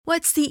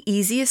What's the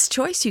easiest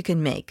choice you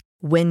can make?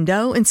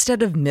 Window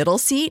instead of middle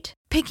seat?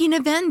 Picking a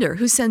vendor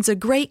who sends a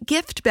great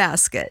gift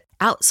basket?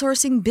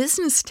 Outsourcing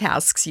business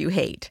tasks you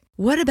hate?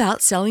 What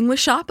about selling with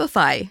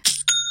Shopify?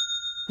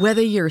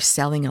 Whether you're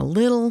selling a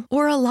little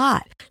or a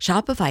lot,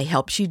 Shopify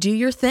helps you do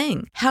your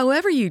thing,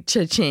 however you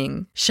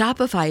cha-ching.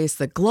 Shopify is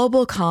the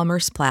global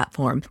commerce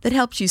platform that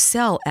helps you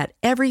sell at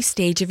every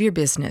stage of your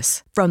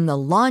business. From the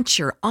launch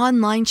your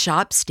online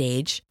shop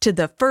stage to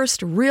the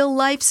first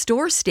real-life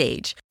store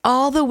stage,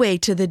 all the way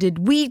to the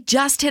did we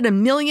just hit a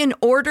million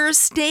orders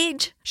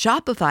stage.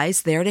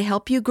 Shopify's there to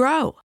help you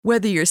grow.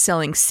 Whether you're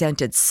selling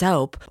scented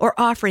soap or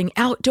offering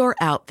outdoor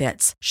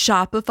outfits,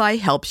 Shopify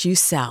helps you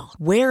sell.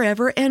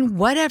 Wherever and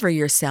whatever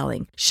you're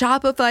selling,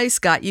 Shopify's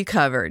got you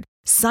covered.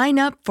 Sign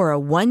up for a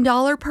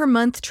 $1 per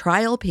month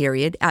trial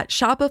period at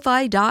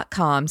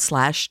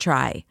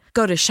shopify.com/try.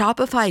 Go to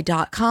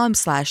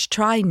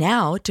shopify.com/try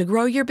now to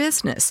grow your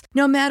business,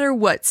 no matter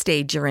what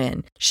stage you're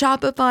in.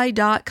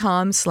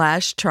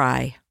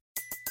 Shopify.com/try.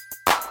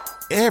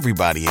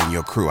 Everybody in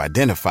your crew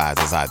identifies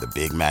as either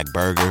Big Mac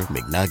Burger,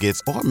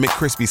 McNuggets, or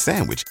McCrispy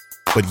Sandwich.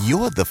 But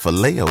you're the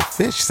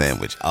Filet-O-Fish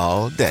Sandwich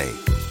all day.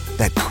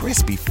 That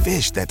crispy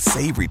fish, that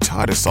savory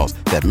tartar sauce,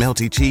 that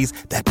melty cheese,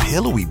 that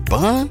pillowy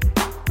bun.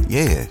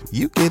 Yeah,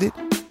 you get it.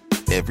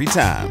 Every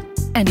time.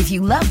 And if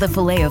you love the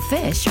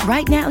Filet-O-Fish,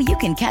 right now you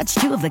can catch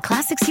two of the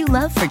classics you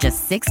love for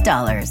just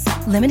 $6.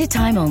 Limited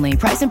time only.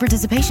 Price and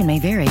participation may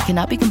vary.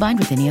 Cannot be combined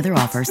with any other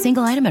offer.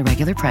 Single item at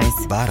regular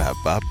price.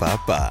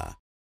 Ba-da-ba-ba-ba.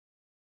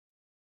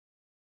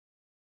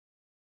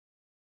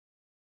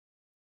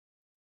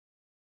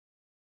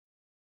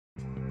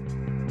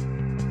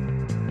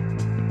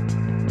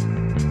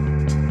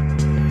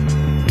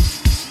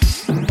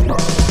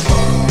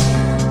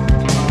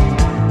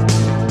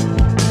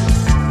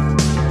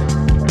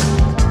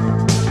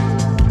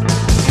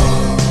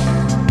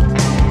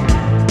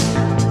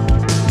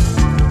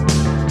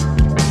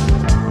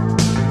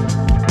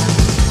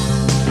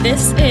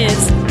 This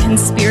is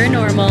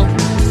Conspiranormal.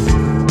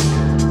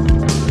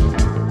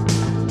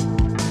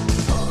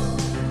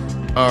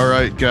 All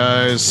right,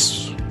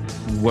 guys,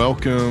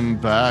 welcome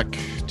back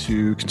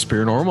to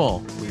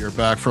Conspiranormal. We are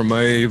back from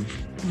a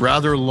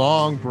rather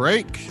long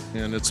break,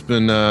 and it's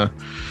been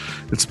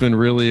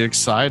really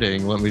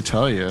exciting. Let me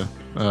tell you,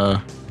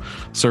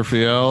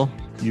 Surfiel,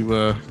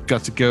 you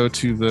got to go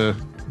to the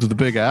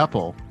Big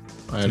Apple.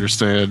 I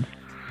understand.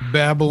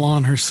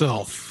 Babylon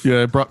herself.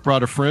 Yeah,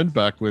 brought a friend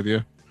back with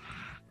you.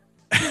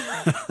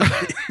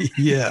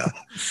 Yeah.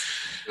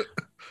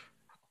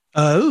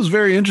 It was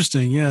very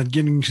interesting. Yeah,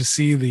 getting to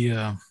see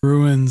the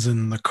ruins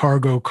and the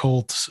cargo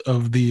cults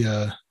of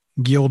the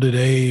Gilded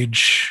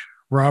Age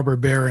robber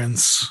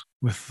barons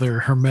with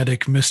their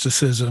hermetic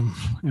mysticism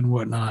and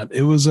whatnot.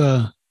 It's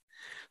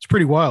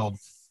pretty wild.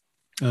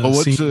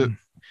 Seeing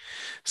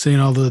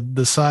all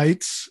the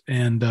sights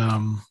and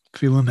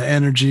feeling the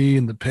energy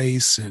and the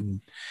pace and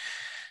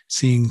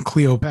seeing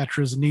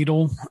Cleopatra's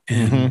Needle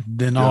and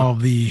then all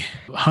the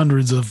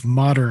hundreds of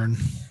modern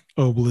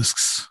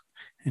obelisks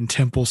and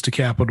temples to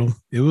Capitol.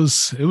 It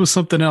was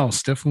something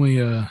else. Definitely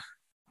an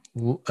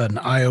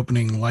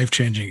eye-opening,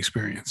 life-changing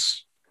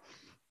experience.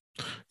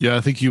 Yeah,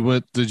 I think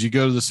did you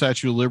go to the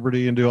Statue of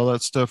Liberty and do all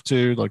that stuff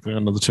too? Like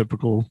kind of the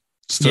typical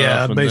stuff?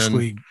 Yeah, I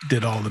basically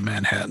did all the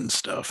Manhattan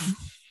stuff.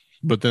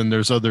 But then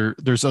there's other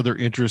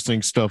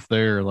interesting stuff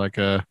there. Like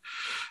I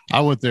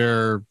went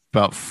there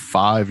about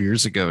 5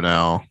 years ago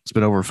now. It's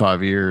been over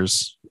 5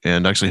 years,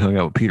 and actually hung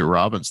out with Peter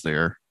Robbins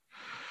there.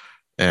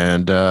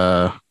 And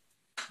I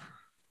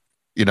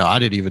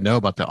didn't even know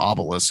about the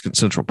obelisk in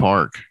Central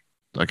Park.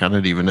 Like I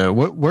didn't even know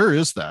where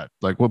is that?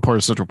 Like what part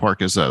of Central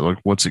Park is that? Like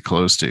what's it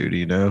close to? Do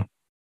you know?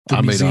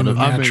 The Museum of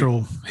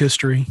Natural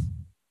History.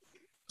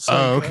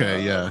 So,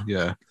 okay, yeah.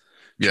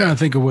 Trying to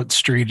think of what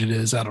street it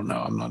is. I don't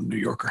know. I'm not a New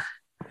Yorker.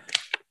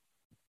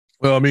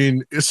 Well, I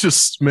mean, it's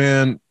just,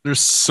 man, there's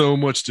so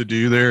much to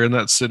do there in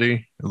that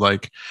city.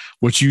 Like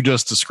what you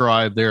just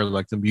described there,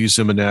 like the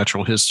Museum of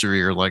Natural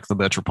History or like the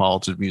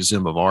Metropolitan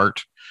Museum of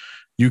Art.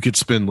 You could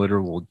spend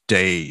literal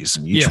days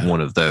in each one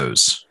of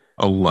those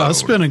alone. I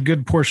spent a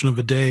good portion of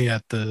a day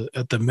at the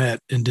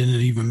Met and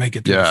didn't even make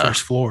it to the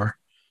first floor.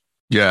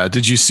 Yeah.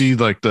 Did you see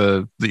like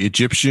the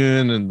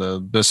Egyptian and the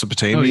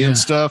Mesopotamian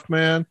stuff,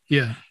 man?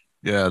 Yeah.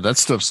 Yeah. That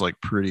stuff's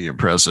like pretty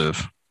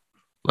impressive.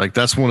 Like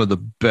that's one of the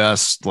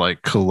best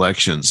like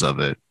collections of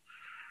it.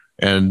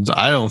 And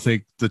I don't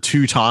think the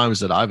 2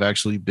 times that I've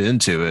actually been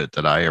to it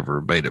that I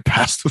ever made it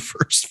past the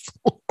first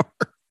floor.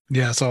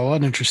 Yeah. I saw a lot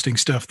of interesting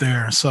stuff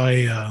there. I saw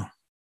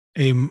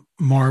a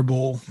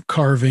marble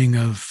carving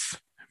of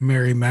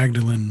Mary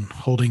Magdalene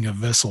holding a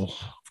vessel,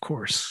 of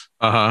course.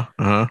 And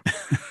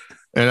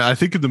I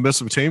think in the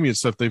Mesopotamian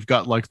stuff, they've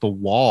got like the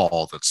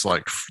wall that's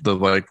like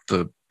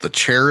the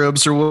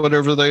cherubs or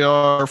whatever they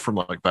are from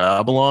like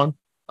Babylon.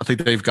 I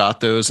think they've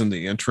got those in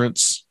the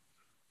entrance.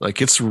 Like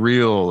it's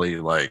really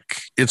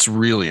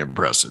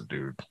impressive,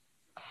 dude.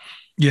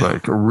 Yeah.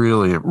 Like a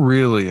really,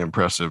 really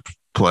impressive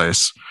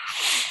place.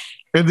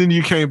 And then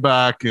you came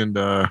back, and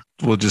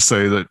we'll just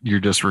say that you're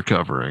just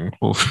recovering.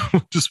 We'll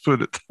just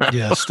put it that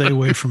Yeah, stay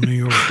away from New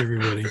York,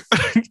 everybody.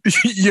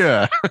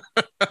 Yeah.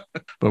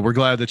 But we're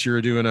glad that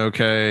you're doing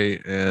okay.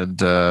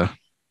 And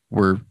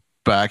we're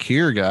back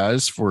here,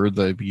 guys, for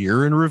the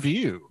year in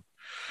review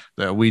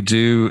that we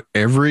do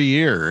every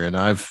year. And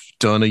I've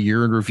done a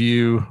year in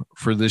review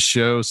for this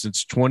show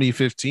since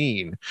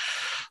 2015.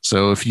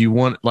 So if you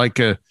want like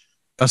a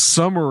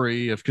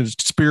summary of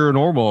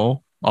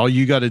Conspiranormal, all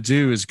you got to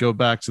do is go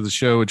back to the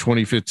show in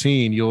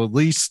 2015. You'll at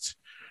least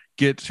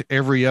get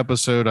every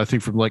episode, I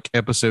think, from like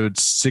episode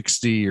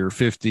 60 or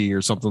 50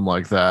 or something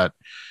like that.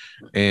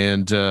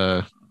 And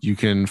you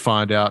can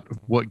find out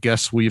what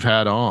guests we've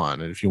had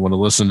on. And if you want to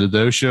listen to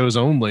those shows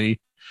only,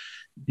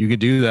 you can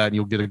do that and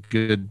you'll get a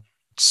good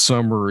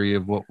summary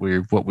of what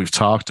we've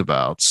talked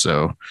about.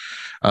 So,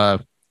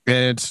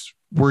 and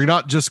we're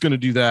not just going to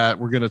do that.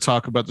 We're going to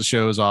talk about the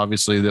shows,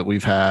 obviously, that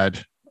we've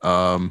had.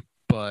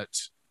 But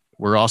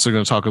we're also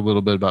going to talk a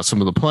little bit about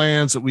some of the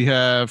plans that we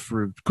have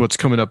for what's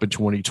coming up in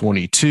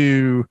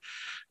 2022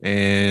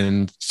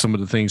 and some of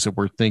the things that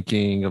we're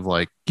thinking of,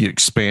 like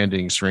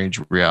expanding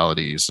Strange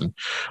Realities and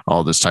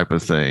all this type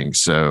of thing.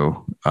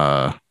 So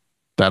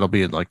that'll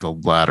be in like the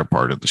latter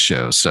part of the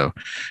show. So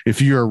if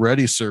you are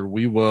ready, sir,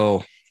 we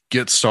will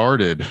get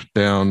started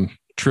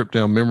trip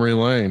down memory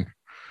lane.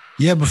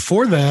 Yeah,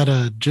 before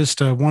that,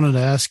 just wanted to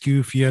ask you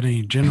if you had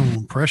any general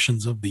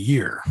impressions of the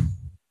year.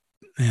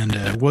 And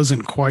it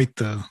wasn't quite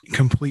the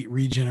complete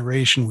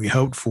regeneration we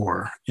hoped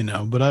for,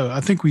 but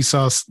I think we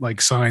saw like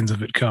signs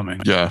of it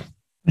coming. Yeah.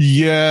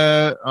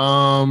 Yeah.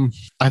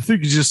 I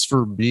think just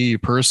for me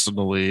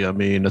personally, I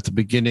mean, at the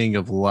beginning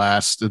of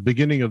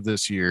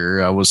this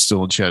year, I was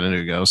still in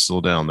Chattanooga. I was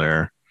still down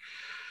there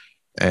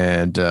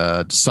and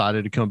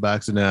decided to come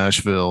back to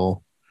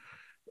Nashville.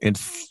 And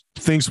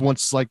things,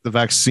 once like the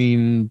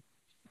vaccine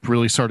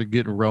really started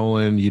getting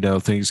rolling,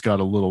 things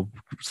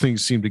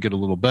seemed to get a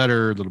little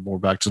better, a little more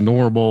back to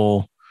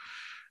normal.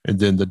 And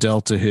then the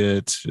Delta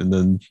hit. And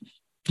then,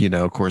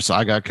 of course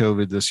I got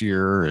COVID this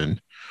year.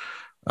 And,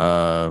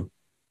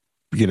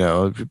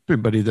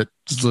 everybody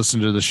that's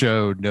listened to the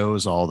show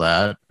knows all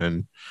that.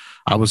 And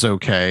I was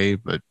okay.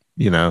 But,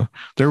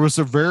 there was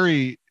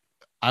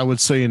I would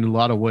say in a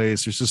lot of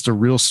ways, there's just a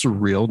real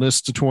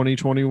surrealness to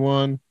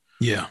 2021.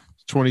 Yeah.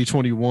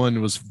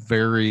 2021 was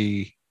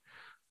very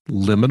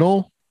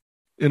liminal.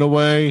 In a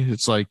way,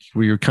 it's like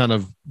we were kind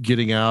of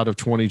getting out of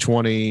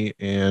 2020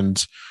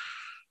 and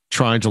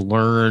trying to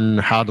learn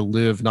how to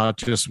live, not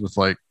just with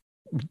like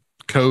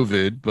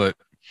COVID, but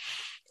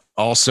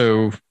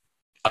also,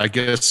 I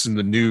guess, in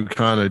the new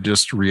kind of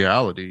just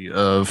reality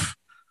of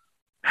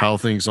how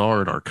things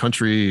are in our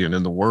country and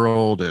in the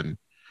world. And,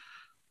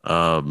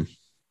 I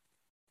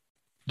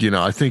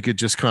think it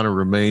just kind of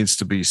remains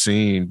to be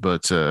seen.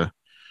 But, I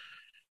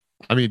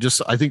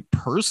think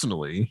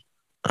personally,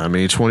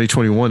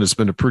 2021 has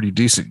been a pretty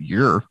decent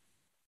year.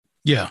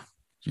 Yeah.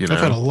 I've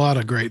had a lot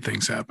of great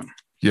things happen.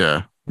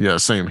 Yeah. Yeah.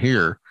 Same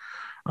here.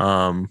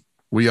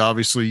 We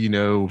obviously,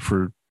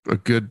 for a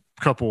good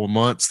couple of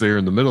months there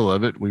in the middle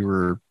of it, we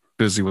were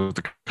busy with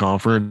the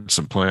conference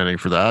and planning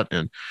for that.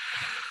 And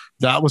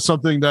that was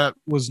something that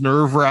was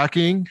nerve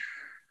wracking,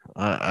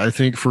 I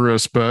think, for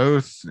us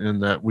both,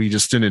 in that we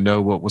just didn't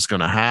know what was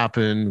going to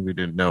happen. We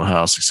didn't know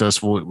how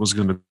successful it was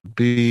going to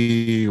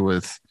be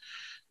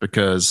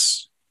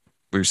because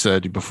we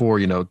said before,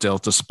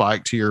 Delta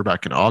spiked here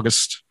back in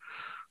August.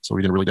 So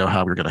we didn't really know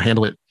how we were going to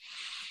handle it.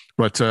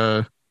 But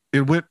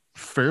it went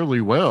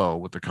fairly well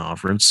with the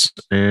conference.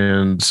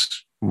 And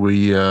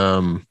we,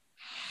 I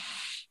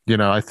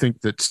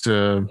think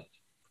that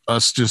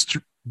us just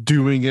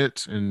doing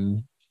it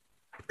and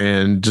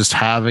just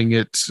having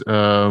it,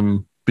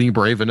 being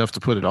brave enough to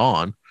put it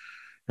on.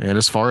 And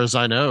as far as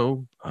I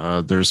know,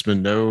 there's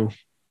been no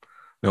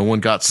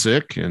one got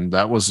sick. And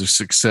that was a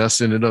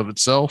success in and of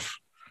itself.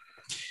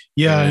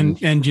 Yeah, and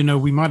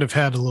we might have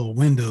had a little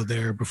window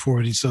there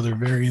before these other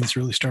variants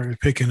really started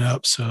picking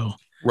up. So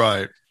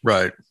right,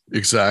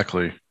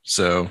 exactly.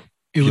 So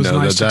it was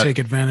nice to take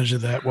advantage of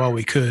that while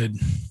we could.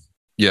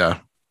 Yeah,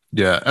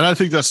 and I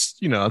think that's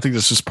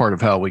just part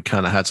of how we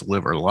kind of had to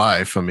live our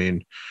life. I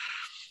mean,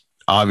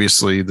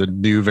 obviously the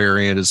new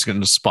variant is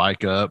going to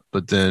spike up,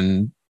 but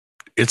then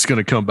it's going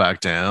to come back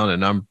down,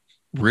 and I'm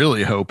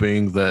really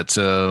hoping that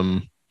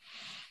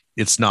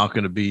it's not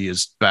going to be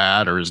as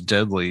bad or as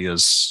deadly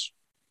as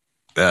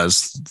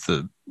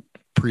the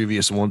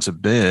previous ones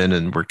have been,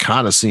 and we're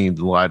kind of seeing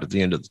the light at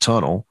the end of the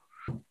tunnel.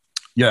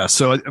 Yeah.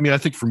 So, I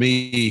think for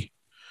me,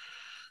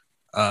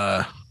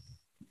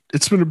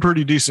 it's been a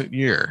pretty decent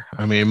year.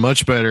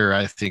 Much better,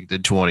 I think,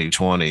 than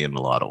 2020 in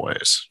a lot of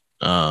ways.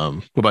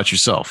 What about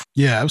yourself?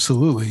 Yeah,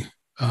 absolutely.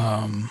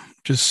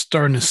 Just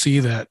starting to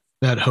see that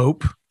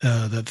hope,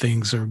 that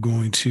things are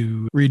going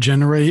to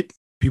regenerate.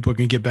 People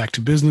can get back to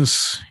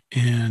business.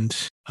 And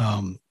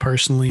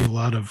personally, a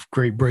lot of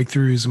great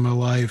breakthroughs in my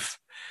life.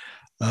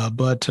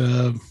 But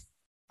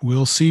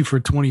we'll see for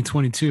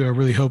 2022. I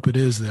really hope it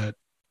is that.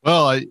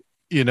 Well, I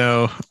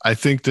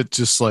think that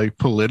just like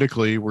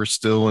politically, we're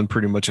still in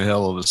pretty much a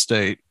hell of a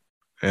state.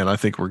 and I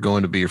think we're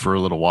going to be for a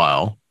little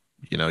while.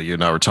 You know, you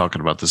and I were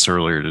talking about this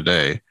earlier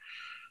today.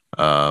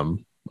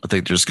 I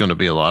think there's going to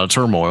be a lot of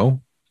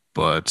turmoil,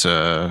 but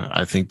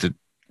I think that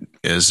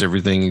as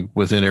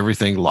within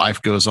everything,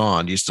 life goes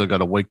on. You still got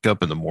to wake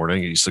up in the morning.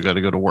 And you still got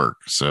to go to work.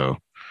 So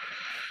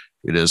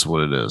it is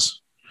what it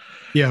is.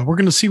 Yeah, we're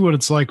going to see what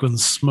it's like when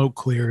smoke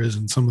clears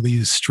and some of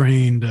these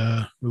strained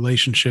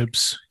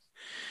relationships.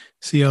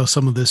 See how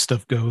some of this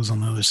stuff goes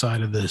on the other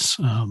side of this.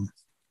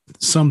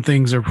 Some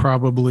things are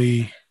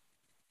probably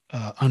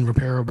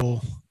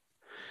unrepairable.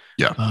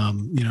 Yeah.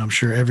 I'm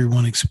sure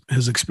everyone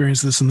has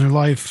experienced this in their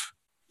life.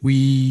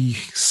 We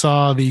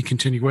saw the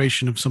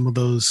continuation of some of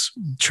those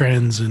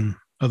trends in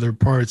other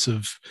parts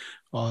of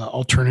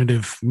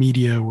alternative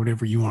media,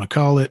 whatever you want to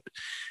call it.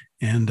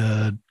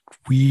 And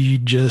we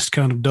just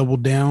kind of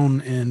doubled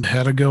down and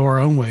had to go our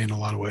own way in a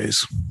lot of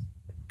ways.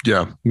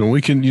 Yeah.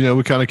 We can,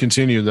 we kind of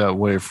continue that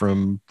way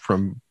from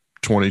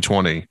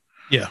 2020.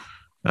 Yeah.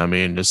 I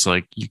mean, it's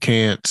like you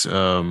can't,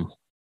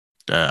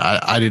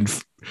 I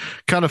didn't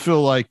kind of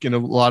feel like in a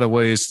lot of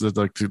ways that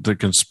like the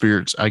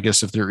conspiracy, I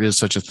guess if there is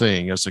such a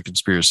thing as a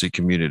conspiracy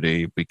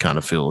community, we kind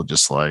of feel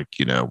just like,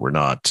 we're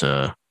not,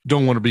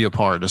 don't want to be a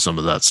part of some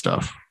of that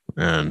stuff.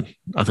 And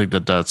I think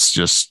that that's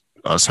just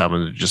us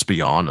having to just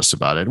be honest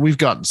about it. We've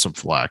gotten some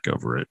flack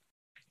over it,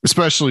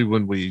 especially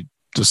when we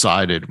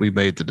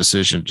made the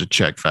decision to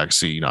check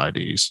vaccine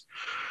IDs.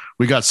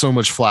 We got so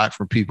much flack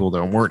from people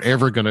that weren't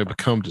ever going to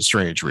come to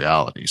strange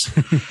realities.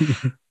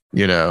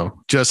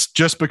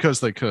 Just because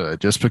they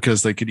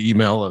could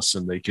email us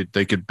and they could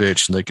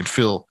bitch and they could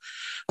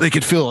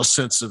feel a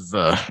sense of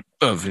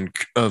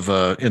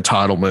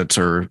entitlement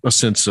or a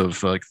sense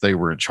of like they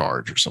were in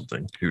charge or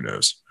something. Who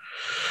knows?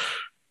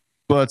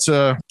 But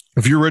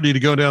if you're ready to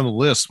go down the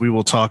list, we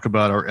will talk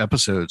about our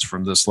episodes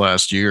from this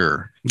last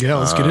year. Yeah,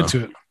 let's get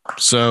into it.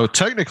 So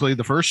technically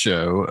the first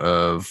show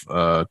of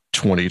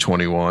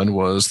 2021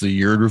 was the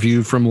year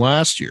review from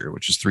last year,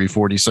 which is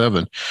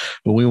 347,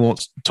 but we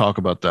won't talk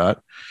about that.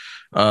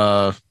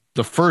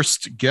 The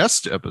first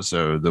guest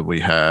episode that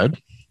we had,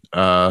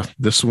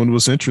 this one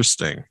was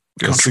interesting.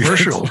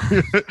 Controversial.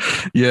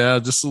 Yeah,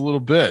 just a little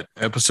bit.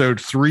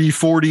 Episode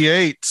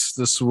 348.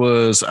 This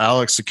was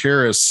Alex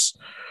Tsakiris,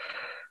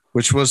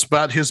 which was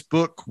about his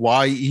book,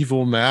 Why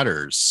Evil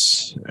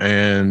Matters.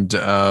 And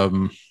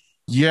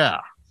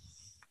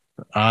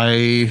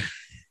I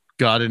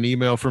got an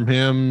email from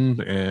him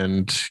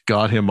and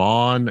got him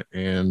on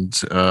and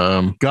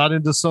got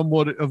into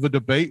somewhat of a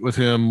debate with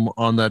him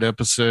on that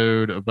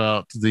episode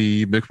about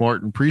the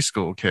McMartin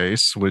preschool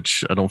case,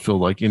 which I don't feel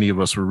like any of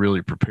us were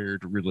really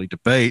prepared to really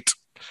debate.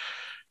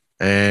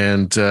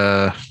 And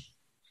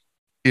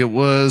it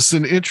was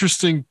an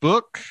interesting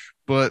book,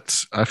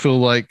 but I feel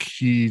like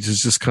he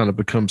just kind of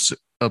becomes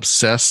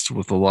obsessed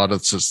with a lot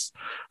of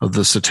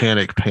the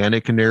satanic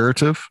panic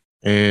narrative.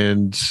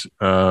 And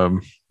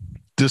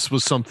this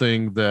was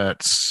something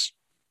that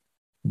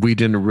we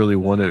didn't really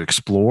want to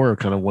explore.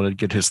 Kind of wanted to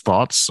get his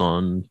thoughts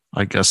on,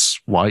 I guess,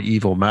 why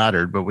evil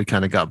mattered, but we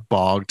kind of got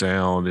bogged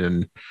down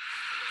in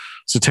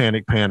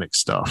satanic panic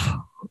stuff.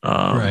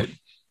 Right.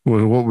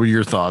 What were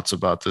your thoughts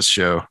about this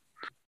show?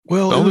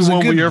 Well, the only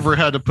one we ever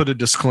had to put a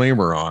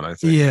disclaimer on, I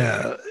think.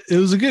 Yeah, it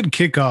was a good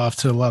kickoff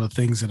to a lot of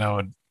things that I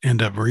would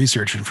end up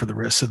researching for the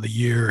rest of the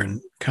year and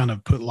kind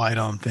of put light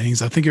on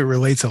things. I think it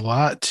relates a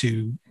lot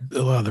to a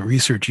lot of the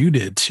research you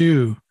did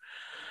too.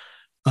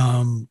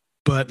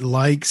 But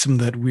like some of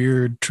that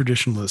weird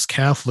traditionalist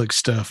Catholic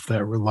stuff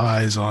that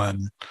relies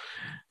on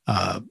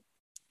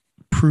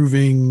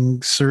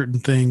proving certain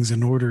things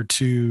in order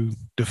to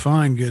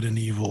define good and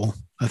evil,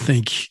 I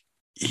think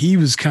he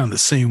was kind of the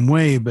same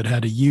way, but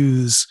had to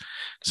use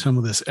some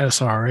of this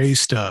SRA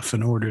stuff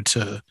in order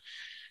to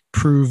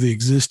prove the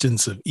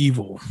existence of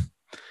evil.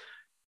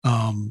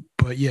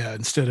 But yeah,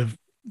 instead of,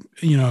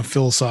 a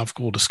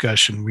philosophical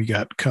discussion, we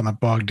got kind of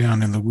bogged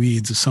down in the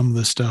weeds of some of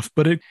this stuff.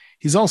 But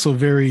he's also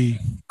very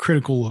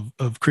critical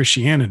of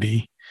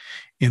Christianity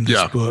in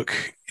this book.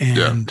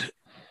 And,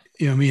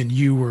 me and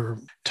you were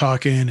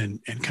talking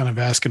and kind of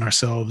asking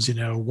ourselves,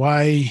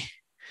 why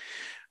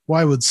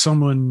would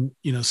someone,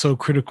 so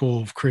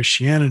critical of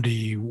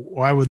Christianity,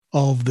 why would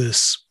all of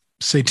this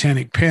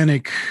satanic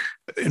panic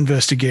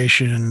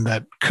investigation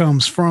that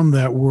comes from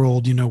that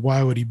world,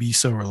 why would he be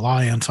so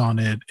reliant on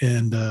it?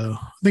 And I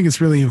think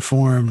it's really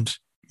informed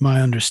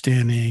my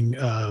understanding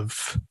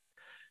of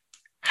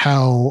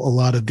how a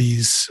lot of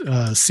these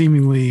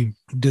seemingly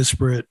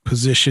disparate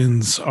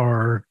positions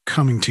are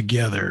coming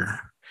together.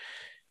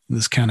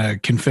 This kind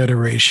of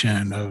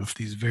confederation of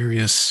these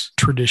various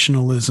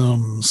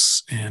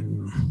traditionalisms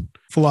and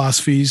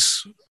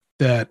philosophies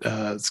that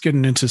it's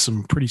getting into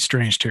some pretty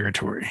strange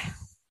territory.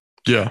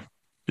 Yeah.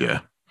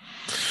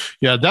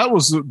 That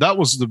was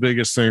the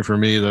biggest thing for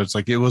me. That's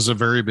like, it was a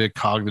very big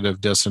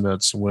cognitive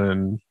dissonance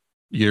when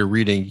you're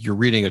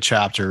reading a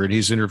chapter and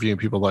he's interviewing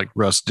people like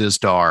Russ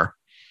Dizdar,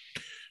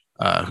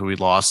 who we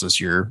lost this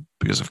year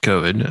because of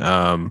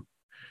COVID.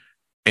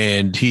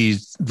 And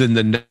then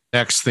the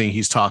next thing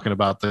he's talking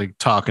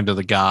to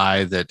the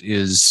guy that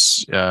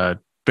is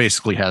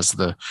basically has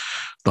the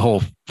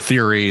whole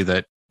theory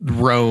that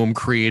Rome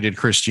created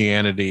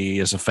Christianity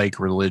as a fake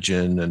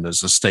religion and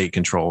as a state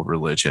controlled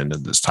religion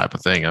and this type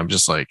of thing. I'm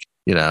just like,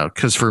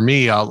 because for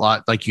me, a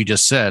lot, like you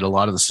just said, a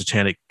lot of the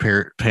satanic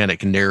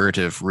panic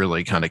narrative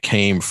really kind of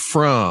comes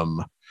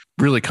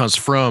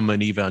from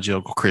an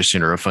evangelical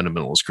Christian or a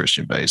fundamentalist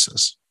Christian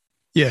basis.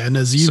 Yeah. And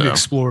as you've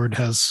explored,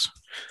 has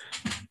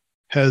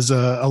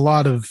a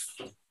lot of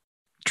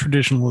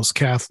traditionalist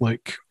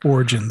Catholic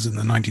origins in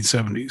the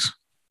 1970s.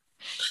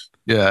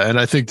 Yeah. And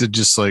I think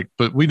that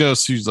but we know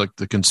she's like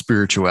the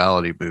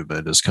conspirituality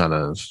movement has kind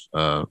of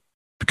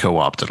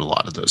co-opted a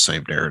lot of those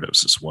same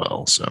narratives as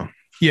well. So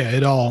yeah,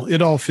 it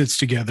all fits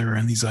together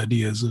in these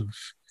ideas of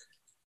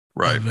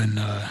an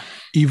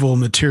evil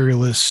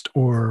materialist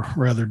or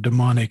rather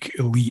demonic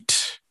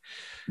elite,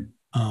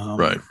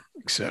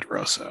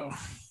 etc. So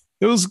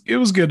it was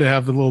good to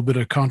have a little bit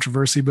of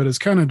controversy, but it's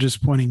kind of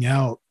just pointing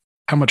out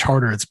how much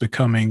harder it's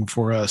becoming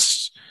for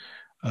us.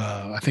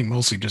 I think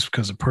mostly just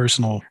because of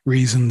personal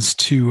reasons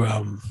to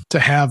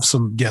have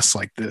some guests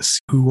like this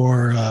who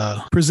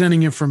are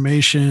presenting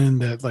information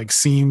that like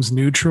seems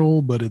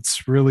neutral, but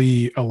it's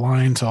really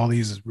aligned to all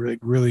these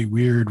really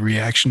weird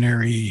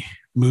reactionary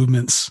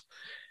movements.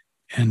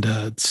 And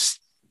it's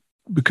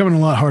becoming a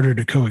lot harder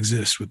to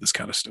coexist with this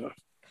kind of stuff.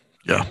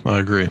 Yeah, I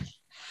agree.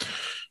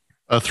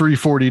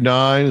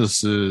 349,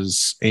 this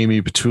is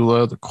Amy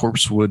Petula, the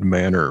Corpsewood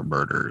Manor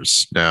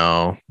murders.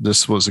 Now,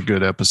 this was a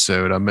good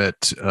episode. I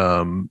met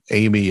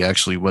Amy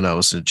actually when I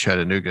was in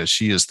Chattanooga.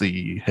 She is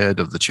the head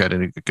of the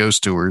Chattanooga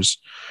Ghost Tours,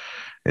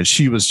 and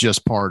she was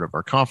just part of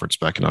our conference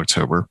back in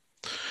October.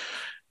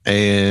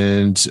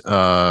 And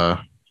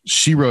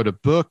she wrote a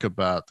book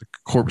about the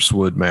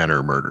Corpsewood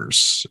Manor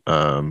murders,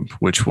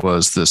 which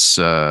was this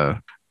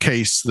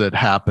case that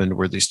happened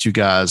where these two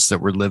guys that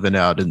were living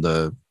out in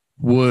the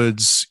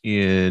woods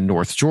in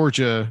North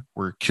Georgia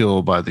were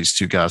killed by these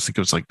two guys. I think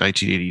it was like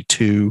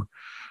 1982.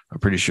 I'm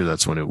pretty sure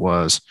that's when it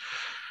was.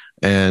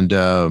 And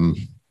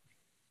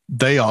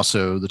they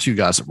also, the two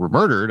guys that were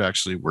murdered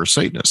actually were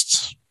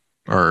Satanists,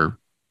 or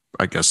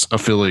I guess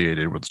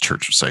affiliated with the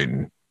Church of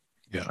Satan.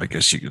 Yeah, I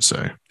guess you could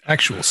say.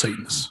 Actual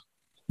Satanists.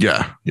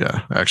 Yeah,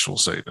 actual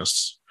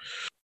Satanists.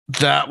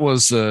 That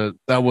was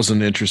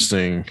an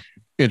interesting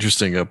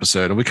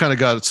episode. And we kind of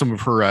got some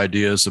of her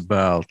ideas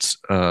about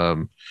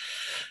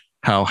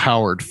how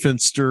Howard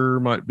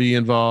Finster might be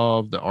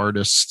involved, the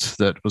artist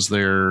that was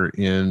there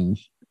in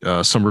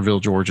Somerville,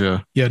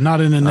 Georgia. Yeah,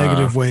 not in a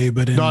negative way,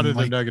 but not in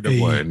a negative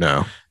way.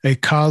 No, a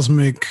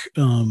cosmic,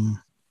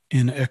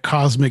 in a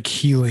cosmic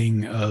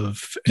healing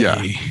of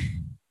a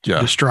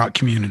distraught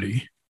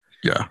community.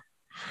 Yeah.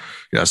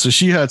 So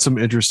she had some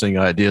interesting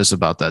ideas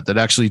about that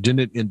actually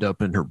didn't end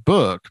up in her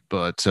book,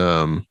 but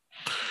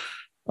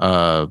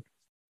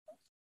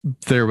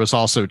there was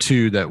also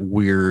too that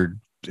weird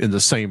in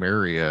the same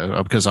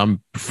area, because I'm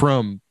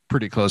from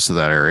pretty close to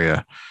that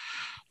area.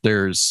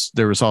 There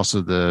was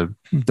also the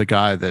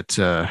guy that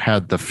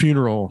had the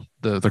funeral,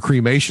 the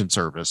cremation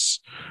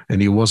service,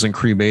 and he wasn't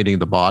cremating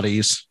the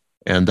bodies,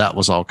 and that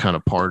was all kind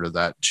of part of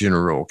that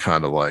general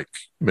kind of like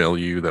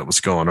milieu that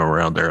was going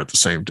around there at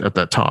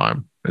that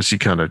time. As you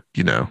kind of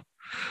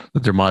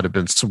that there might have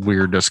been some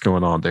weirdness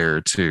going on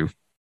there too.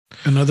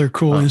 Another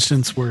cool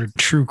instance where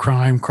true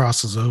crime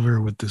crosses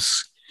over with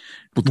this.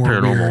 With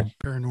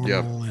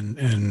paranormal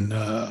and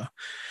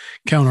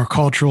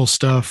countercultural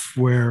stuff,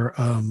 where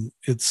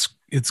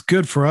it's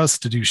good for us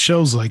to do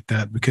shows like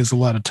that, because a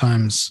lot of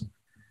times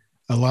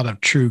a lot of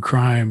true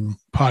crime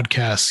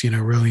podcasts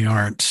really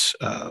aren't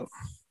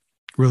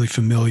really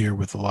familiar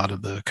with a lot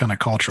of the kind of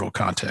cultural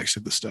context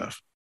of the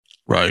stuff.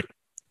 Right.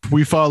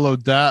 We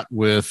followed that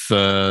with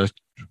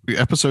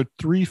episode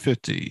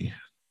 350.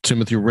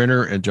 Timothy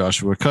Renner and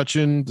Joshua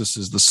Cutchin. This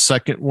is the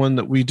second one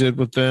that we did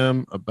with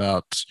them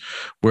about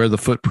Where the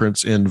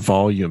Footprints in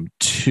Volume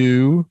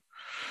 2.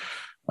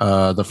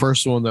 The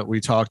first one that we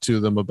talked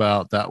to them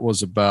about, that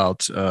was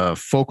about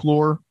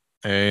folklore,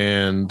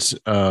 and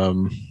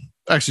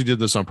actually did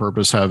this on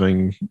purpose,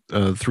 having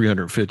a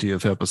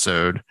 350th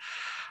episode.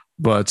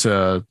 But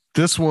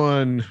this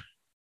one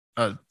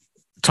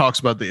talks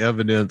about the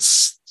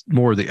evidence,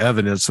 more of the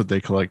evidence that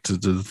they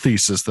collected to the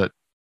thesis that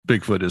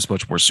Bigfoot is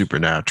much more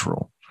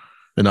supernatural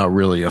and not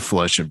really a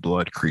flesh and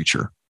blood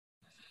creature.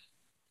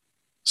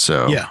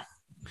 So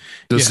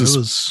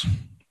those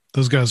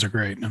guys are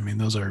great. I mean,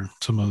 those are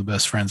some of the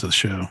best friends of the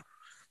show.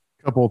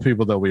 A couple of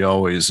people that we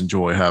always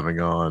enjoy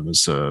having on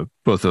is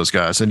both those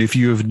guys. And if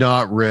you have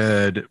not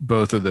read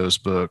both of those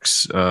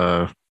books,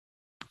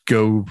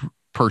 go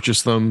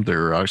purchase them.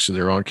 They're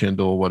on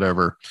Kindle,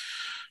 whatever,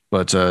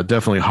 but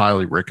definitely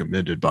highly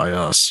recommended by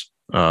us.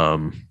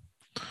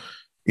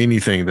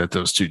 Anything that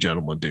those two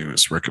gentlemen do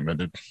is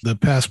recommended. The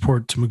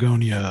Passport to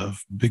Magonia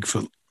of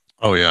Bigfoot.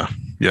 Oh yeah,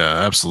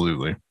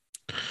 absolutely.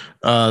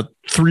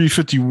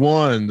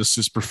 351. This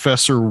is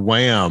Professor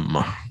Wham.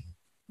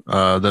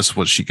 That's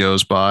what she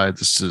goes by.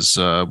 This is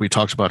we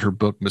talked about her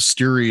book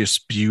Mysterious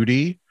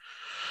Beauty,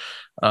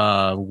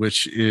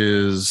 which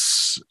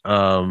is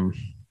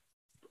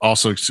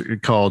also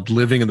called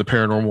Living in the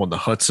Paranormal in the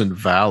Hudson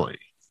Valley.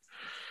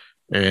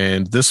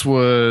 And this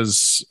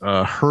was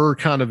her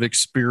kind of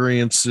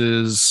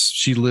experiences.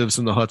 She lives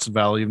in the Hudson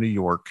Valley of New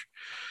York.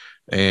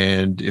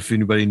 And if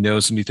anybody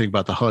knows anything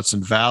about the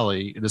Hudson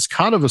Valley, it is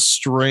kind of a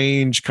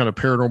strange kind of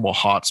paranormal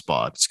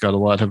hotspot. It's got a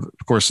lot of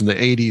course, in the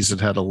 80s,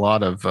 it had a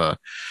lot of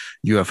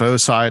UFO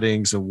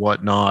sightings and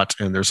whatnot.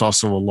 And there's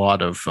also a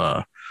lot of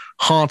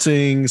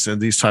hauntings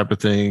and these type of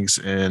things.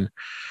 And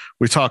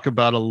we talk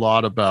about a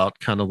lot about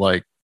kind of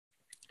like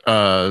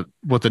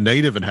what the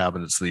native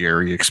inhabitants of the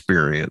area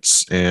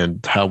experience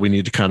and how we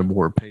need to kind of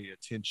more pay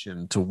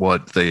attention to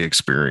what they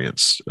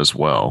experience as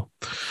well.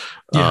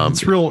 Yeah,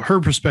 it's real. Her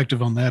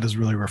perspective on that is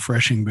really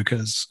refreshing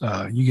because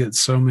you get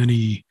so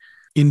many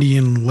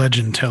Indian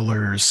legend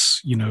tellers,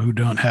 who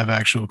don't have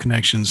actual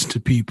connections to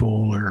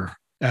people or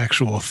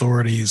actual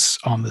authorities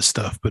on this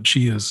stuff. But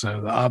she is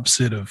the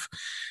opposite of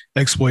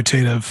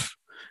exploitative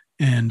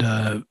and,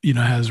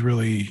 has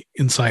really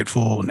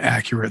insightful and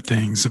accurate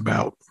things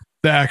about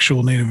the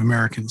actual Native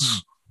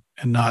Americans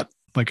and not,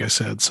 like I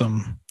said,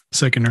 some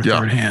second or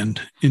third hand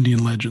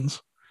Indian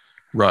legends.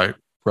 Right.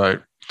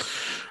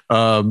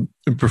 And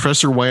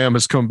Professor Wham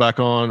has come back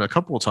on a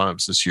couple of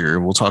times this year.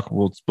 We'll talk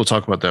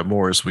about that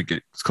more as we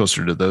get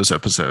closer to those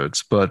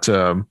episodes. But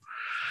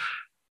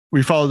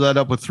we followed that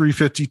up with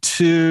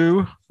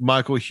 352,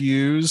 Michael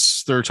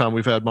Hughes. Third time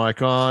we've had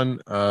Mike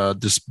on.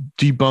 This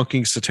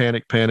debunking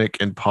satanic panic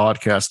and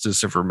podcast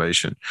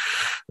disinformation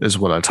is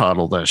what I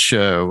titled that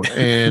show.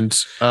 And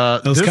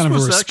that was kind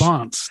of a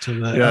response to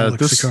the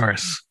Alex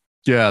Tsakiris.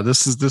 Yeah,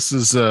 this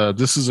is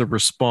a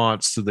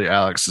response to the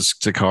Alex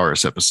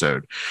Tsakiris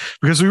episode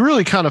because we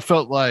really kind of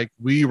felt like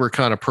we were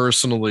kind of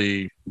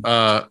personally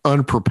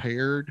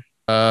unprepared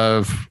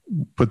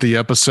with the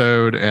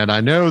episode, and I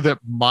know that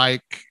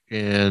Mike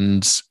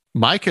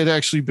had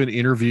actually been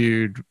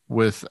interviewed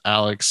with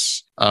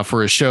Alex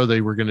for a show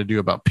they were going to do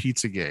about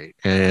Pizzagate,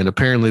 and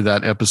apparently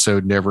that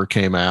episode never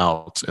came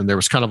out, and there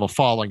was kind of a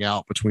falling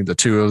out between the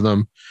two of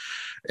them.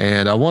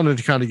 And I wanted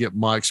to kind of get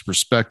Mike's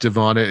perspective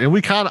on it. And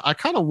I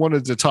kind of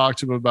wanted to talk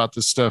to him about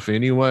this stuff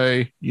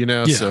anyway,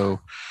 so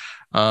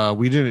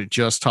we didn't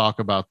just talk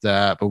about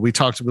that, but we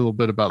talked a little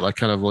bit about like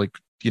kind of like,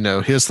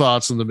 his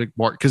thoughts on the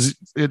McMartin, because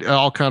it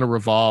all kind of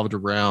revolved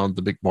around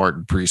the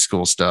McMartin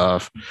preschool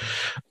stuff.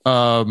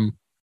 And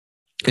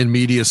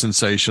media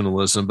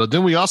sensationalism. But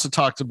then we also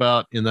talked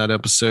about in that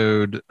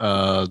episode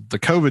the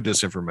COVID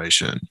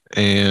disinformation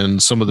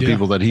and some of the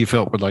people that he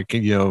felt were like,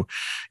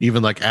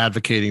 even like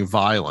advocating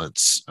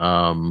violence.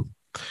 And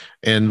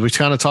we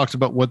kind of talked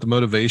about what the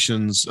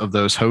motivations of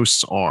those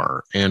hosts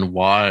are and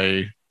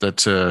why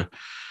that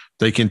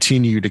they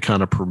continue to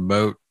kind of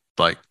promote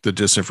like the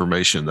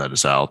disinformation that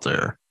is out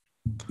there.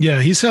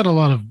 Yeah, he's had a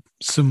lot of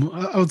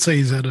I would say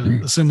he's had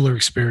a similar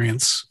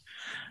experience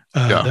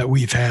that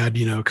we've had,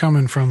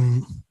 coming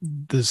from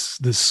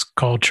this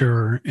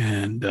culture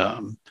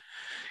and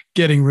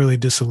getting really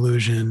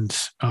disillusioned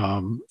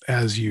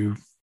as you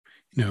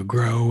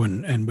grow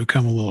and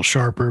become a little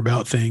sharper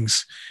about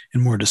things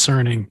and more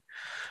discerning.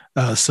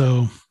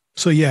 So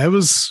yeah,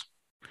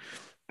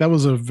 that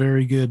was a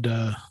very good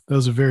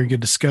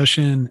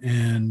discussion,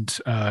 and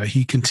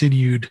he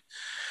continued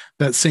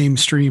that same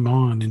stream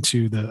on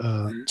into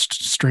the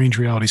Strange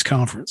Realities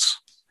Conference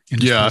in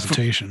his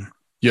presentation.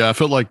 I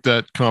felt like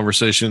that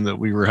conversation that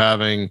we were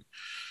having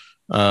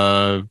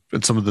and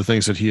some of the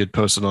things that he had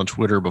posted on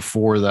Twitter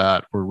before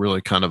that were really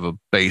kind of a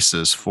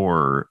basis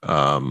for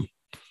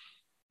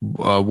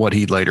what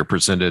he later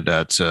presented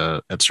at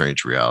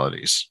Strange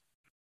Realities.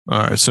 All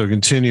right, so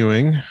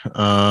continuing,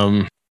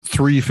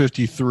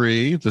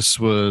 353, this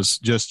was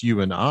just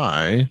you and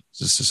I.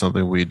 This is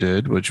something we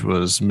did, which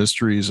was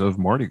Mysteries of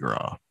Mardi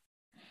Gras.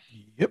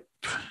 Yep.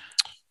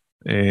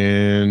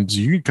 And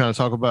you can kind of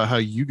talk about how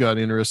you got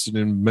interested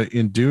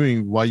in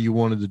doing why you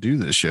wanted to do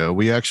this show.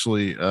 We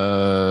actually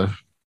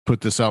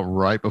put this out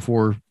right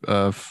before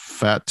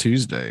Fat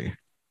Tuesday,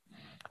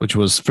 which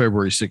was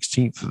February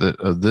 16th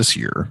of this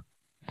year.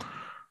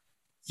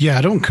 Yeah,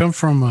 I don't come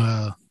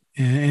from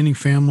any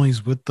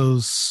families with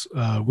those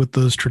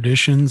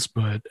traditions,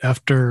 but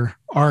after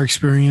our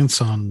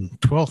experience on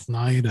 12th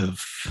night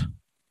of,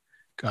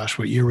 gosh,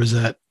 what year was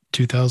that?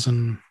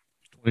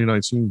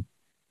 2019.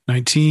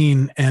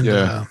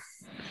 And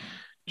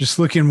just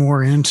looking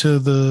more into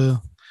the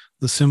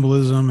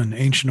symbolism and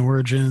ancient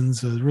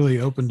origins, really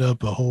opened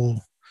up a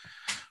whole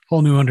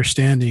new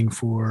understanding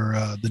for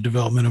the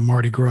development of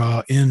Mardi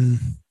Gras in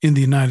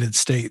the United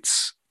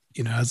States.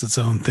 As its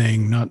own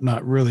thing,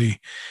 not really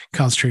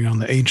concentrating on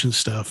the ancient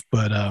stuff,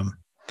 but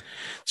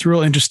it's a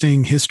real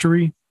interesting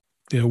history,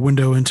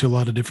 window into a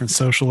lot of different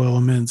social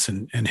elements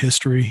and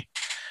history.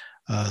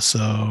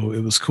 So it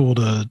was cool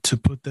to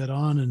put that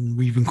on, and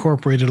we've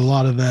incorporated a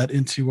lot of that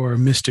into our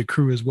Mystic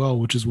Crew as well,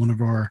 which is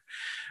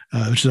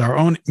which is our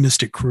own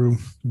Mystic Crew,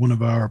 one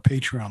of our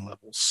Patreon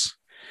levels.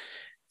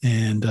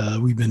 And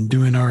we've been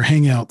doing our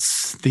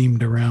hangouts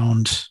themed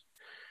around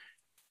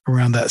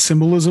that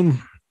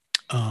symbolism.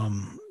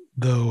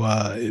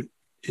 Though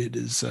it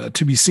is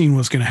to be seen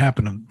what's going to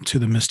happen to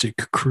the Mystic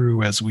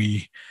Crew as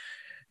we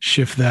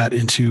shift that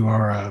into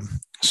our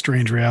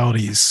Strange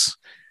Realities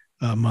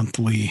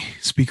monthly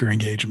speaker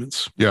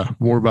engagements. Yeah,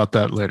 more about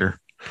that later.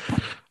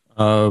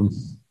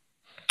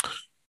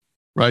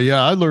 Right.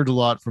 Yeah, I learned a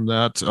lot from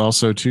that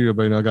also too.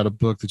 But I got a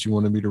book that you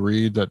wanted me to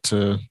read that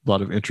a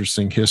lot of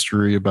interesting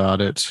history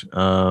about it.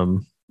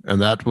 And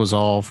that was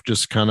all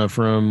just kind of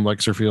from,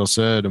 like Sir Fiel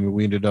said, I mean,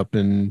 we ended up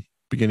in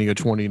beginning of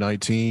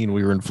 2019.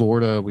 We were in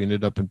Florida. We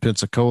ended up in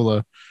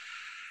Pensacola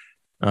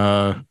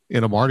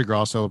in a Mardi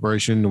Gras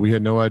celebration. We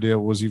had no idea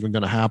what was even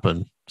going to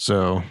happen.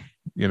 So,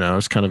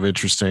 it's kind of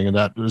interesting. And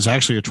that was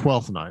actually a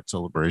 12th night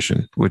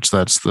celebration, which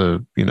that's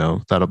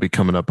that'll be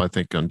coming up, I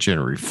think, on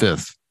January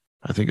 5th.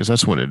 I think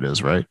that's when it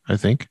is, right? I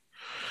think.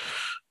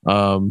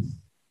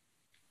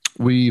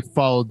 We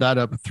followed that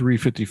up with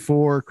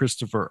 354,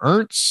 Christopher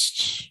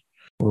Ernst,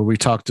 where we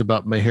talked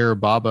about Meher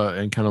Baba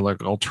and kind of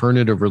like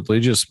alternative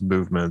religious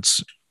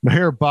movements.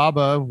 Meher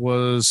Baba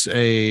was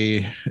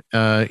a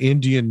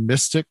Indian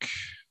mystic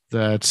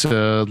that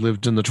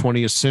lived in the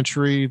 20th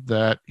century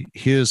that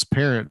his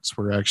parents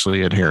were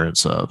actually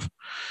adherents of.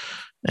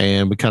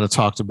 And we kind of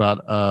talked about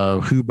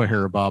who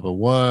Meher Baba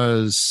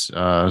was,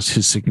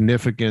 his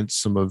significance,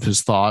 some of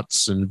his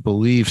thoughts and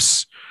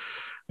beliefs,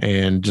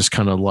 and just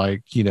kind of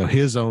like,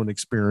 his own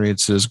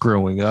experiences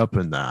growing up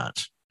in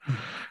that.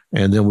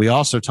 And then we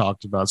also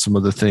talked about some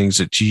of the things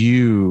that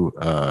you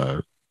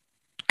kind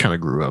of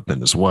grew up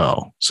in as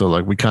well. So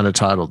like we kind of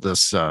titled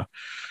this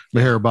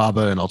Meher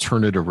Baba and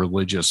Alternative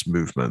Religious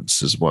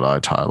Movements is what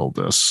I titled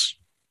this.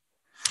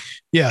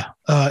 Yeah.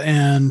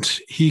 And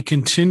he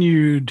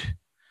continued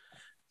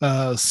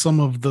some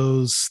of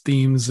those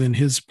themes in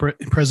his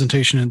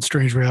presentation in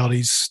Strange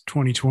Realities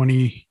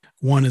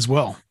 2021 as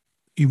well.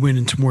 He went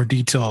into more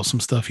detail, some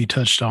stuff he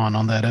touched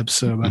on that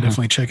episode. I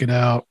definitely check it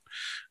out.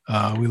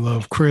 We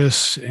love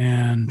Chris,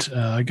 and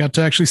I got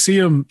to actually see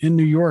him in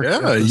New York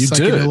at the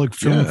Psychedelic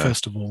Film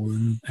Festival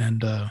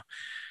and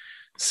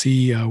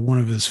see one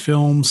of his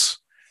films,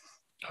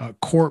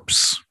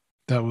 Corpse.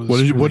 That was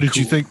what did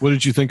you think? What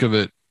did you think of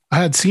it? I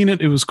had seen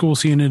it. It was cool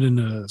seeing it in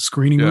a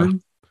screening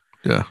room.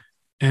 Yeah.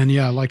 And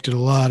I liked it a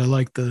lot. I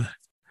liked the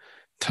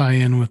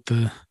tie-in with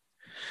the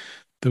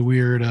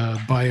weird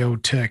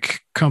biotech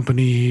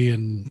company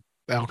and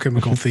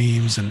alchemical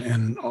themes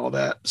and all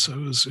that. So it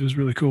was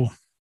really cool.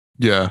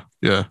 Yeah.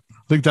 I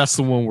think that's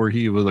the one where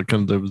he was like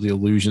kind of the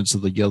illusions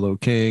of the Yellow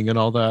King and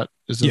all that.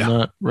 Isn't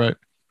that right?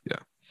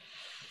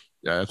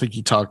 Yeah. I think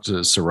he talked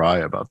to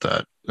Sarai about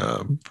that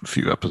a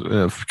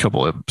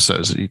couple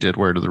episodes that he did.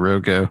 Where did the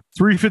road go?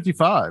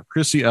 355.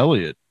 Chrissy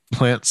Elliott.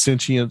 Plant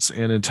Sentience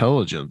and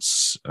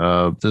Intelligence.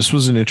 This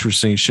was an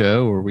interesting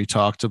show where we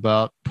talked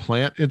about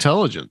plant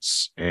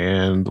intelligence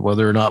and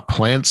whether or not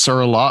plants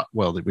are alive.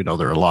 Well, we know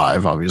they're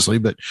alive, obviously,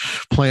 but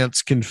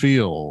plants can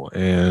feel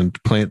and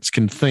plants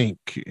can think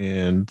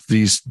and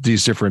these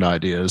different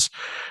ideas.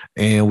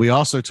 And we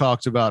also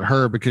talked about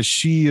her because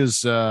she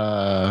is,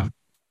 I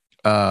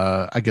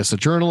guess, a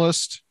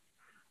journalist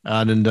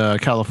out in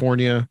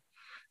California,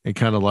 and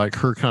kind of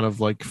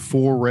like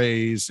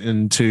forays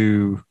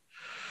into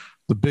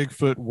the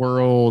Bigfoot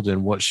world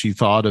and what she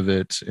thought of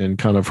it and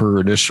kind of her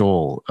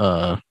initial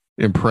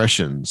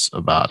impressions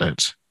about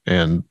it,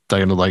 and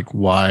kind of like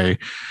why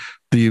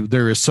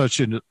there is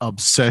such an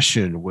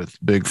obsession with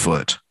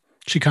Bigfoot.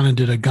 She kind of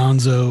did a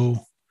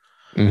gonzo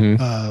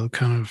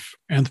kind of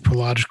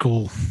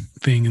anthropological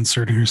thing,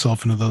 inserting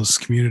herself into those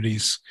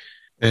communities.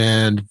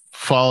 And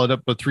followed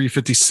up with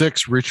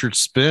 356, Richard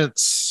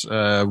Spence,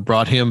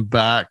 brought him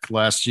back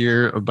last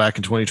year, back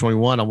in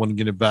 2021. I want to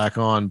get it back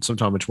on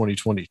sometime in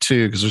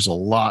 2022 because there's a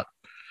lot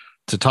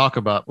to talk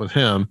about with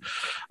him.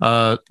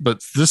 But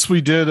this we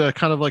did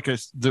kind of like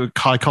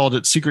I called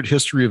it Secret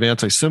History of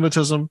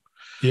Anti-Semitism.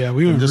 Yeah,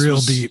 we went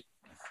real deep.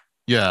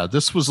 Yeah,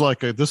 this was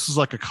like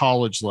a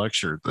college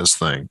lecture, this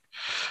thing.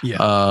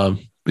 Yeah.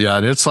 Yeah,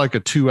 and it's like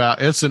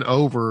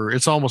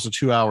it's almost a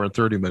 2 hour and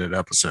 30-minute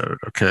episode.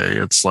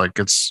 Okay.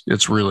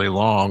 It's really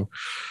long,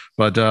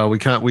 but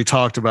we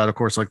talked about, of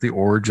course, like the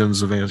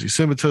origins of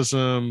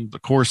anti-Semitism, the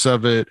course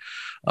of it,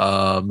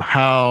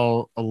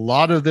 how a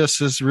lot of this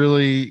has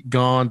really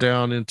gone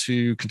down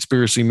into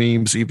conspiracy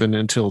memes, even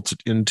into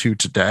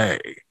today.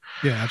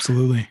 Yeah,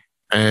 absolutely.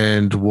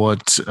 And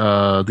what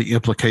the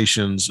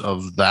implications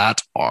of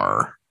that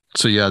are.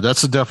 So yeah,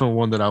 that's a definite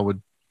one that I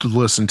would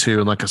listen to,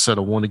 and like I said,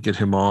 I want to get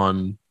him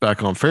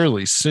back on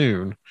fairly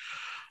soon,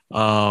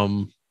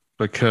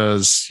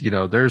 because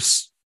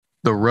there's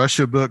the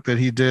Russia book that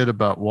he did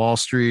about Wall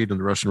Street and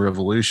the Russian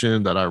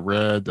Revolution that I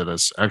read, that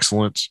is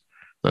excellent.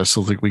 I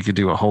still think we could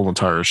do a whole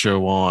entire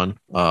show on.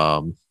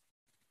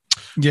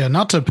 Yeah,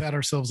 not to pat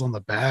ourselves on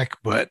the back,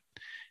 but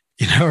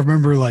I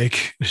remember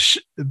like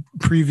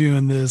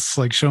previewing this,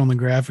 like showing the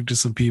graphic to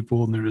some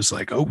people, and they're just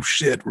like, "Oh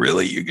shit,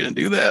 really? You're gonna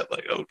do that?"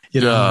 Like, oh,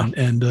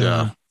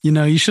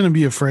 you shouldn't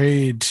be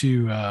afraid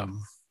to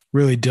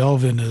really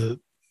delve into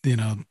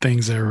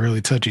things that are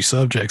really touchy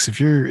subjects. If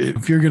you're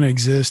going to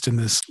exist in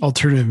this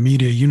alternative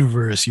media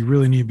universe, you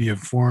really need to be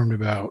informed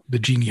about the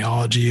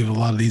genealogy of a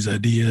lot of these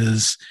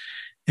ideas,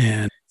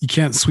 and you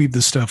can't sweep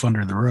this stuff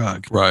under the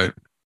rug. Right.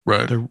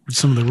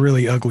 Some of the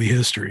really ugly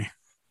history.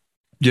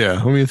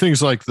 Yeah, I mean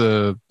things like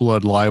the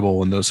blood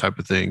libel and those type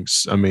of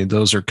things. I mean,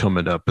 those are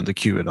coming up in the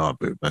QAnon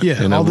movement.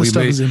 Yeah, and all this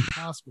stuff is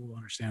impossible to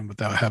understand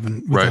without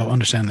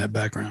understanding that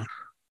background.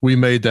 We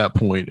made that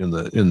point in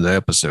the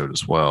episode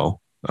as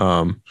well.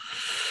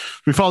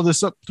 We followed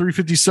this up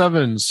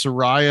 357.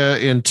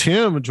 Soraya and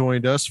Tim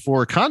joined us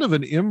for kind of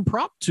an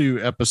impromptu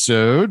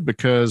episode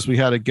because we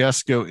had a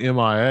guest go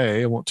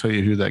MIA. I won't tell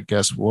you who that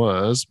guest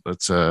was, but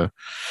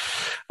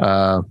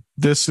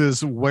this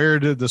is Where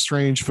Did the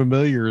Strange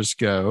Familiars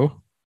Go?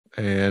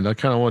 And I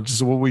kind of want to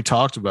see what we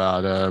talked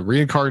about: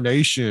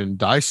 reincarnation,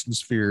 Dyson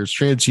spheres,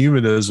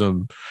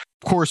 transhumanism,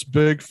 of course,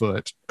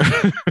 Bigfoot.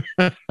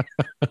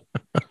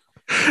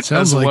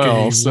 Sounds like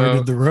Where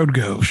Did the Road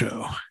Go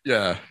show.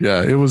 Yeah,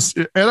 it was.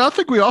 And I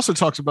think we also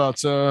talked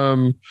about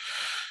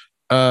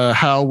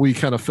how we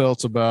kind of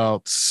felt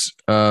about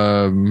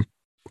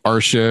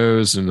our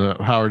shows and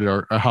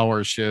how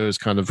our shows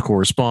kind of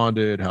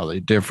corresponded, how they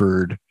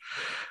differed,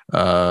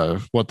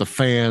 what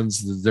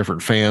the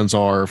different fans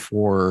are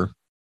for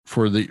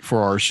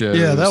our shows.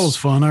 Yeah, that was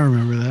fun. I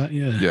remember that.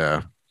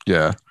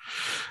 Yeah.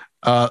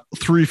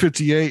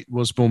 358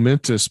 was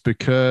momentous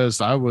because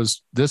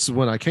this is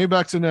when I came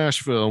back to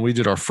Nashville and we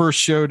did our first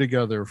show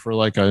together for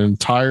like an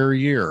entire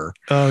year.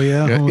 Oh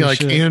yeah. Like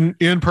shit.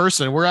 in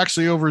person. We're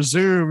actually over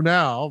Zoom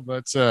now,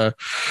 but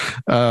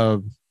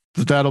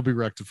that'll be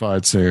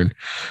rectified soon.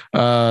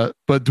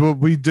 But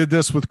we did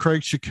this with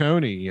Craig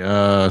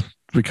Ciccone.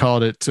 We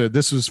called it,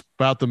 this was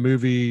about the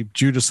movie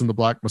Judas and the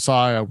Black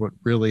Messiah, what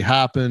really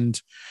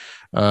happened.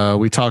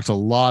 We talked a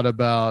lot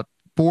about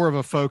more of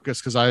a focus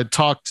because I had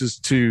talked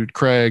to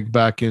Craig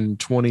back in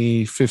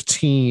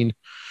 2015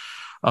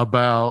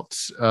 about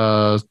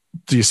the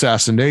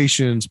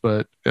assassinations,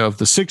 but of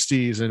the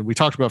 60s. And we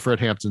talked about Fred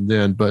Hampton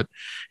then, but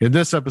in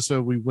this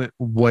episode, we went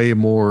way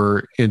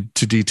more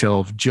into detail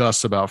of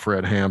just about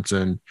Fred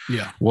Hampton.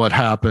 Yeah. What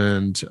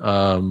happened,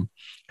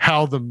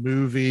 how the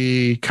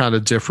movie kind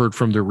of differed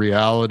from the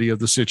reality of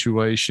the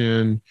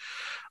situation.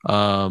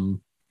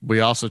 We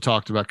also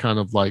talked about kind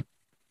of like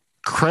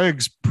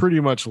Craig's pretty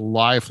much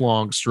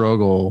lifelong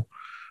struggle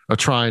of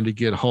trying to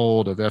get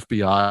hold of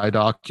FBI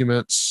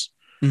documents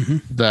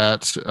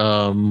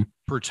that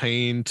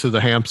pertain to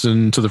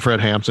the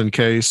Fred Hampton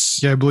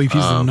case. Yeah, I believe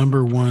he's the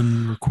number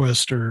one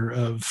requester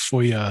of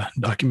FOIA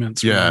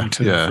documents relating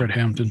to Fred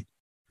Hampton.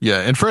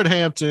 Yeah, and Fred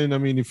Hampton, I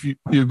mean, if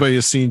anybody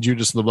has seen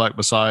Judas and the Black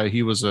Messiah,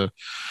 he was a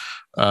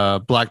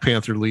Black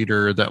Panther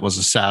leader that was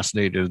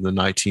assassinated in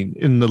late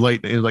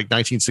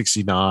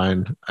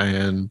 1969,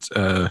 and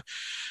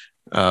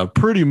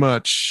pretty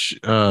much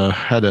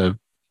had a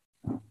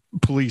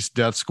police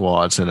death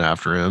squad sent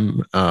after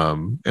him,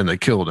 and they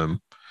killed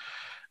him.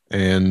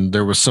 And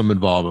there was some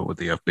involvement with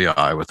the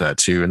FBI with that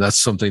too, and that's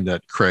something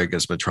that Craig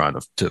has been trying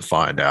to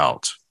find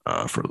out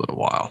for a little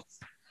while.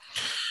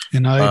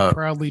 And I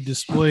proudly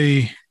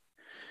display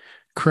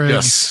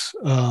Craig's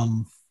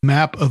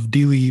map of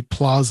Dealey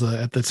Plaza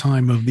at the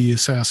time of the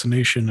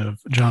assassination of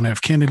John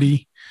F.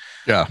 Kennedy.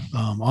 Yeah.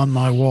 On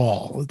my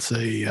wall. It's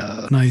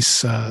a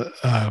nice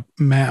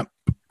map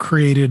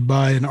created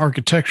by an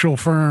architectural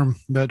firm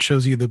that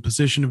shows you the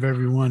position of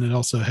everyone. It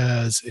also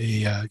has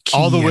a key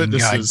all the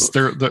witnesses.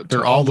 They're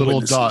all little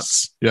witnesses.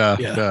 Dots.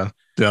 Yeah.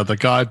 The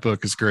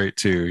guidebook is great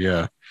too.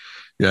 Yeah.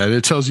 And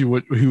it tells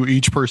you who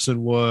each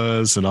person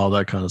was and all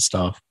that kind of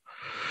stuff.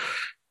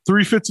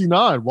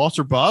 359,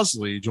 Walter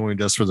Bosley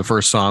joined us for the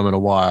first time in a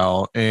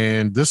while.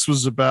 And this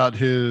was about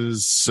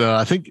his,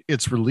 I think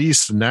it's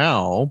released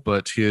now,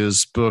 but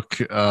his book,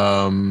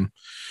 The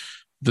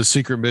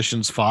Secret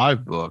Missions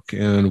 5 book.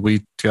 And we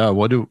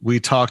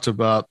talked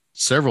about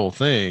several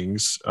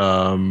things.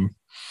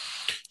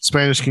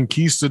 Spanish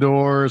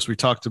conquistadors. We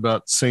talked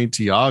about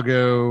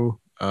Santiago,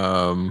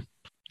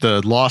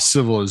 the lost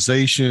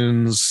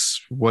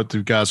civilizations, what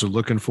the guys are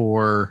looking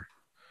for.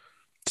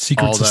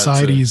 Secret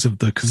societies of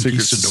the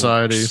secret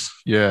societies,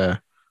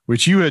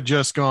 which you had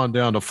just gone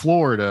down to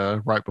Florida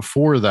right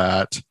before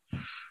that,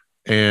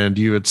 and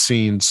you had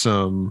seen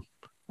some,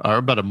 or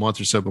about a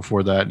month or so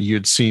before that, and you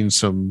had seen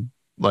some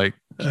like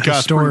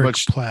historic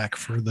plaque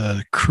for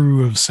the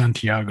crew of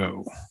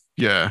Santiago.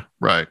 Yeah,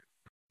 right.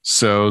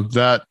 So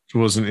that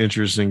was an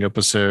interesting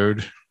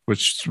episode,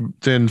 which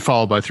then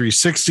followed by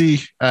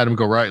 360, Adam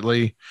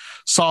Gorightly,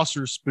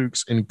 Saucers,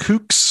 Spooks, and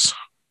Kooks.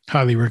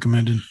 Highly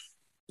recommended.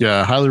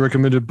 Yeah, highly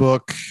recommended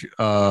book.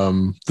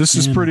 This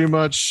is pretty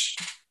much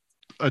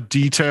a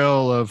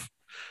detail of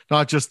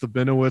not just the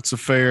Benowitz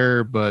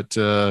affair, but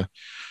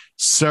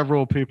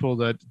several people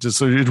that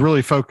just, it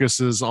really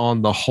focuses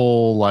on the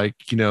whole, like,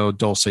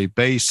 Dulce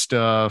Bay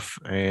stuff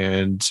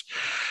and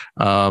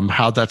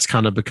how that's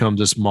kind of become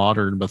this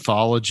modern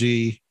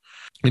mythology.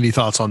 Any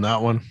thoughts on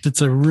that one?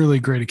 It's a really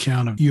great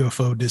account of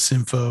UFO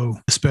disinfo,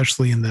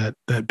 especially in that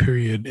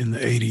period in the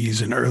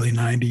 80s and early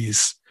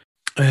 90s.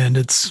 And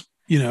it's,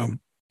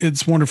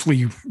 it's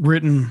wonderfully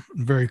written,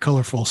 very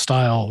colorful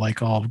style,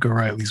 like all of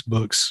Gorightly's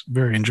books.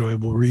 Very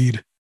enjoyable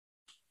read.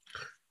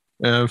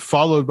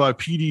 Followed by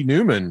P.D.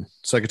 Newman.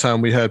 Second time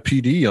we had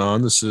P.D.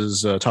 on. This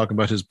is talking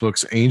about his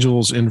books,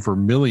 Angels in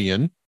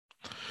Vermilion.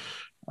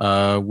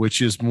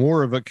 which is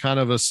more of a kind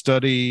of a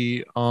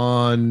study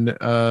on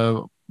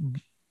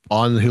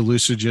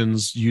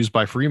hallucinogens used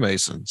by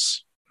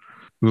Freemasons,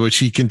 which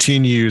he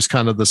continues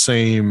kind of the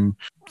same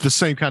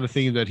kind of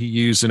theme that he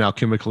used in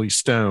Alchemically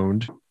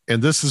Stoned.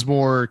 And this is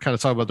more kind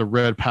of talking about the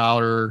red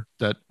powder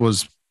that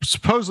was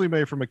supposedly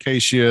made from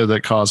acacia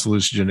that caused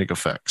hallucinogenic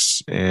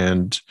effects,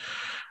 and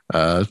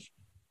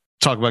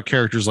talk about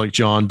characters like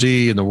John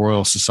Dee and the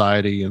Royal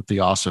Society and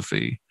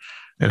Theosophy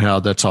and how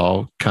that's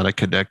all kind of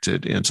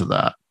connected into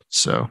that.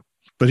 So,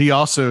 but he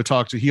also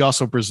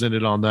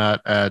presented on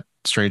that at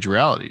Strange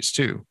Realities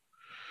too.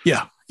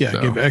 Yeah. So.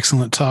 Gave an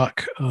excellent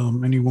talk.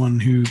 Anyone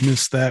who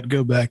missed that,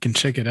 go back and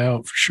check it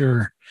out for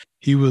sure.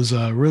 He was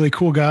a really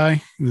cool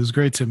guy. It was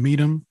great to meet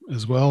him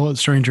as well at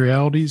Strange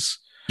Realities.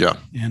 Yeah.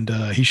 And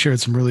he shared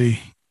some really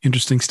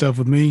interesting stuff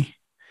with me.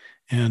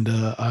 And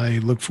I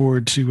look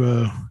forward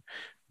to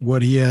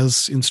what he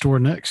has in store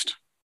next.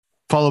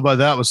 Followed by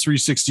that was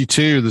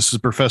 362. This is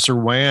Professor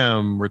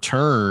Wham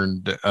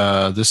returned.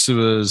 I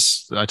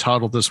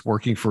titled this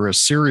Working for a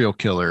Serial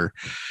Killer.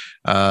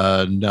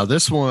 Now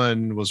this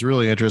one was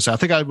really interesting. I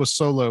think I was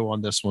solo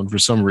on this one for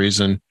some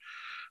reason,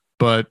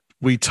 but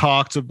we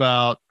talked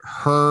about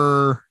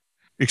her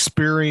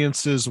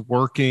experiences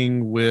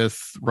working with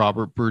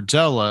Robert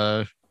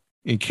Burdella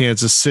in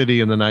Kansas City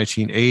in the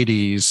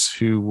 1980s,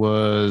 who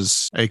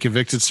was a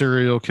convicted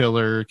serial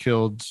killer,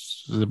 killed,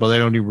 but they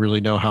don't even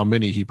really know how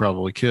many he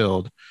probably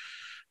killed.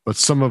 But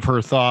some of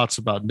her thoughts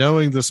about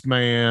knowing this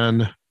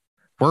man,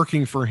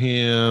 working for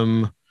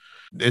him,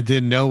 and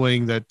then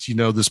knowing that,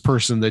 this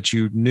person that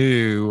you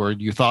knew or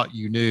you thought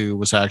you knew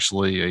was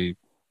actually a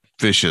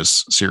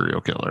vicious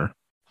serial killer.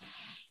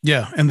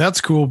 Yeah. And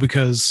that's cool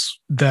because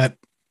that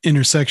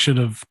intersection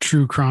of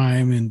true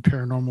crime and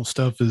paranormal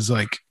stuff is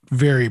like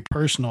very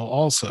personal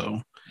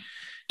also.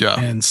 Yeah.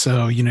 And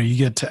so, you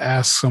get to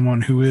ask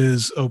someone who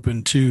is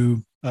open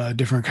to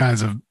different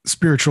kinds of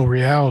spiritual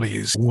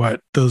realities,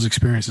 what those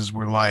experiences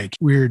were like,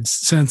 weird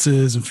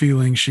senses and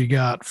feelings she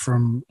got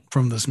from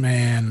this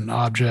man and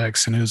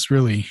objects. And it was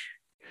really,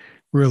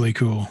 really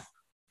cool.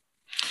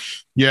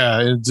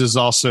 Yeah. It is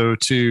also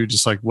too,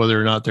 just like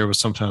whether or not there was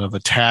some kind of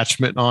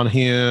attachment on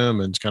him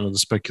and kind of the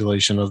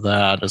speculation of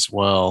that as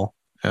well.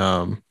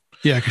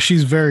 Yeah. Cause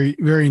she's very,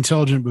 very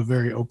intelligent, but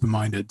very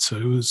open-minded. So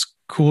it was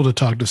cool to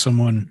talk to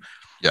someone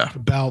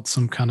about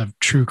some kind of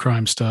true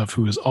crime stuff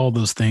who is all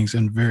those things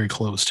and very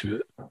close to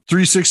it.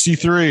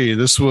 363.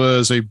 This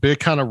was a big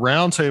kind of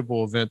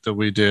roundtable event that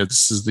we did.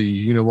 This is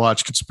the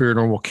Unitwatch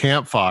Conspiranormal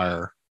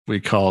Campfire. We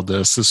called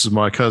this. This is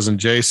my cousin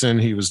Jason.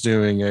 He was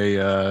doing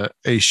a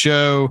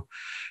show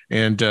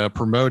and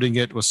promoting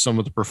it with some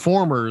of the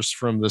performers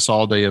from this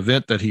all-day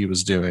event that he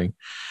was doing.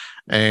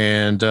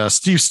 And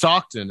Steve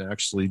Stockton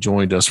actually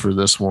joined us for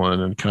this one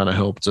and kind of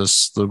helped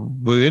us.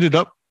 We ended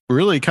up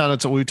really kind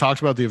of we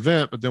talked about the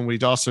event, but then we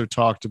also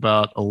talked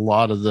about a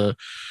lot of the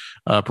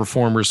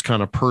performers'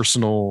 kind of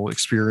personal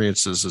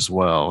experiences as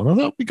well. And I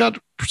thought we got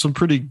some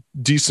pretty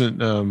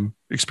decent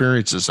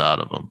experiences out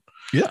of them.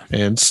 Yeah.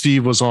 And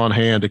Steve was on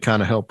hand to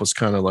kind of help us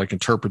kind of like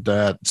interpret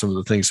that and some of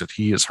the things that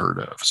he has heard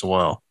of as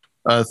well.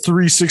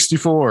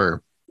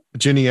 364,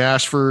 Jenny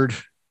Ashford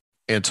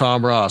and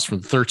Tom Ross from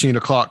the 13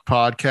 O'Clock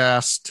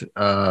podcast.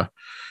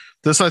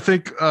 This I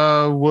think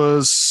I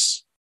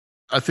was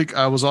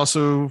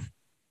also,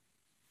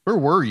 where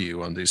were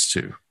you on these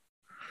two?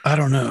 I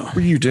don't know. What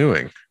were you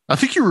doing? I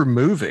think you were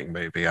moving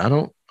maybe.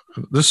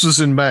 This was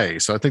in May.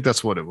 So I think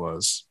that's what it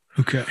was.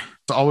 Okay.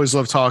 I always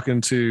love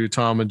talking to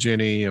Tom and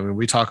Jenny. I mean,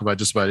 we talk about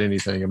just about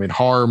anything. I mean,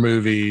 horror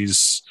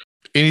movies,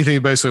 anything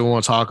you basically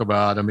want to talk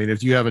about. I mean,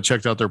 if you haven't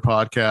checked out their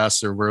podcasts,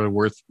 they're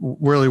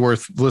really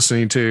worth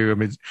listening to. I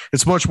mean,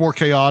 it's much more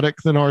chaotic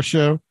than our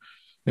show,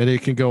 and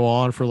it can go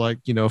on for like,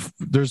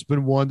 there's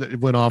been one that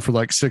went on for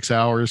like 6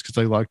 hours because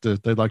they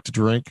like to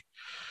drink.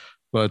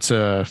 But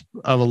I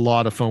have a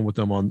lot of fun with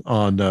them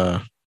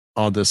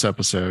on this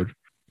episode.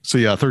 So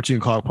yeah, 13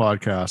 O'Clock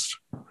podcast.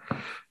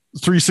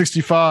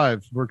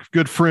 365, our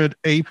good friend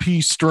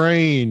AP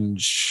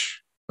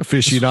Strange,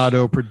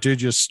 aficionado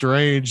prodigious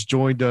Strange,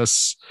 joined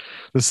us.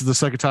 This is the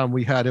second time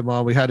we had him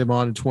on. We had him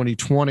on in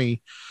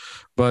 2020,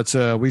 but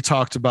we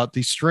talked about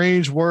the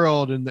strange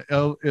world and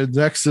the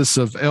nexus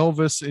of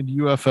Elvis and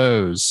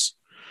UFOs.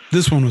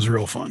 This one was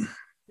real fun.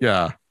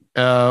 Yeah.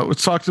 We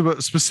talked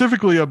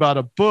specifically about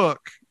a book,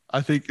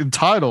 I think,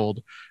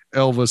 entitled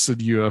Elvis and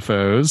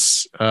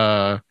UFOs,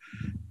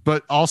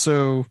 but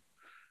also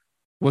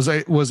was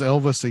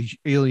Elvis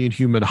a alien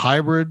human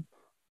hybrid?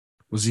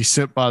 Was he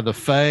sent by the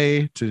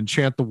Fae to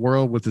enchant the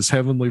world with his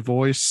heavenly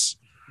voice?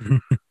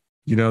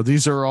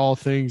 These are all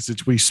things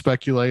that we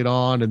speculate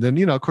on. And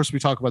then, of course, we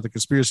talk about the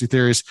conspiracy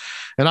theories.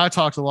 And I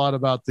talked a lot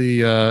about the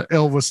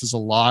Elvis is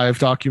Alive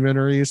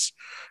documentaries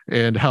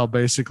and how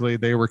basically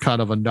they were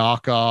kind of a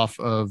knockoff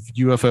of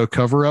UFO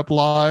Cover-Up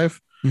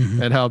Live.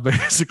 Mm-hmm. And how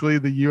basically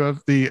the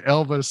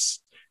Elvis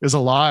is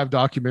Alive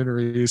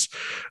documentaries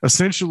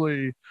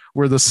essentially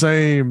were the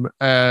same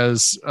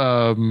as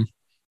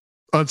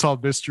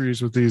Unsolved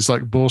Mysteries with these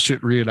like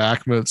bullshit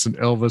reenactments and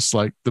Elvis,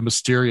 like the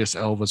mysterious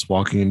Elvis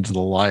walking into the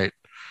light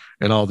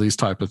and all these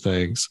type of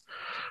things.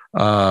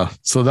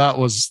 So that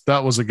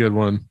was a good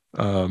one.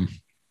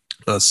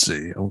 Let's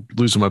see, I'm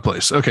losing my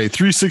place. Okay,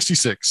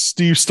 366,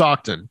 Steve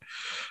Stockton.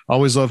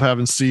 Always love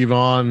having Steve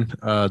on.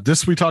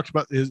 This we talked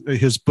about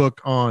his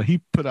book on.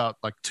 He put out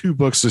like 2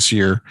 books this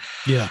year.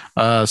 Yeah.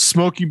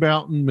 Smoky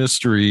Mountain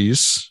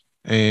Mysteries.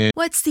 And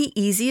What's the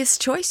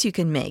easiest choice you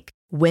can make?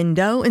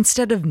 Window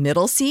instead of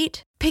middle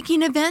seat?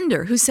 Picking a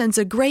vendor who sends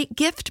a great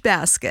gift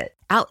basket?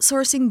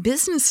 Outsourcing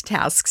business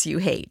tasks you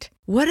hate?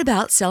 What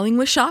about selling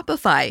with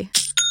Shopify?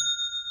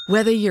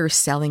 Whether you're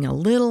selling a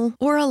little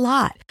or a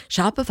lot,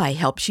 Shopify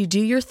helps you do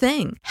your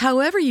thing,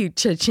 however you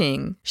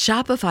cha-ching.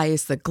 Shopify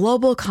is the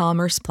global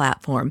commerce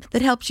platform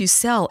that helps you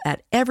sell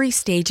at every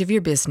stage of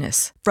your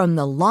business. From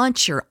the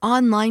launch your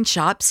online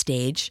shop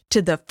stage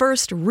to the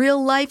first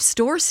real-life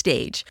store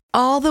stage,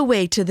 all the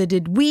way to the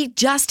did we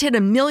just hit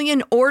 1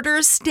 million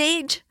orders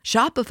stage.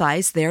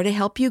 Shopify's there to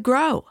help you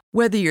grow.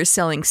 Whether you're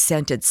selling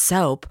scented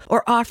soap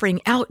or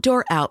offering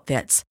outdoor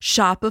outfits,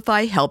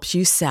 Shopify helps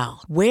you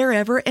sell.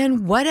 Wherever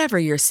and whatever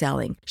you're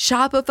selling,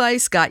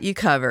 Shopify's got you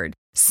covered.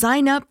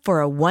 Sign up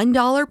for a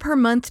 $1 per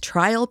month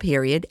trial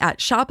period at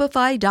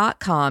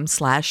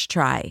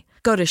shopify.com/try.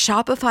 Go to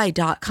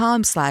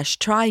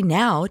shopify.com/try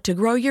now to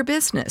grow your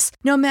business,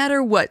 no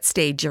matter what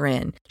stage you're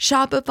in.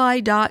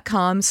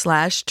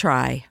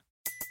 Shopify.com/try.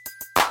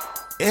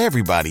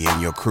 Everybody in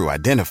your crew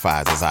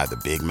identifies as either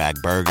Big Mac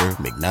Burger,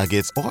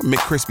 McNuggets, or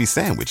McCrispy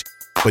Sandwich.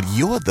 But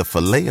you're the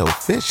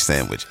Filet-O-Fish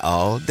Sandwich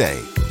all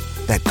day.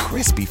 That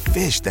crispy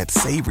fish, that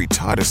savory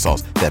tartar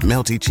sauce, that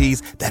melty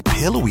cheese, that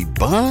pillowy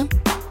bun.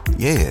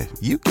 Yeah,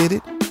 you get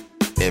it.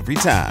 Every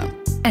time.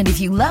 And if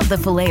you love the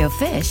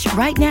Filet-O-Fish,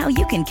 right now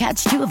you can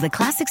catch 2 of the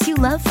classics you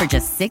love for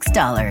just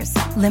 $6.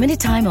 Limited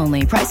time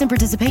only. Price and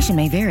participation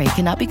may vary.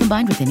 Cannot be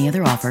combined with any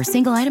other offer.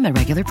 Single item at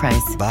regular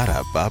price.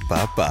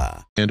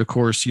 Ba-da-ba-ba-ba. of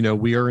course,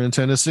 we are in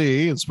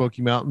Tennessee, and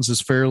Smoky Mountains is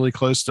fairly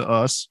close to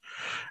us.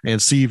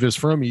 And Steve is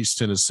from East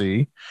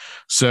Tennessee.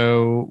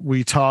 So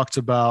we talked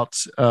about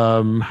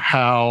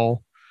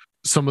how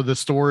some of the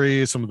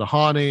stories, some of the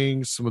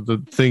hauntings, some of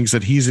the things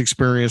that he's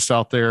experienced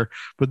out there,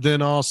 but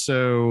then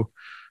also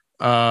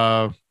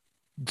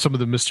some of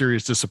the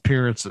mysterious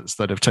disappearances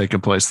that have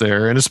taken place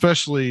there, and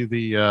especially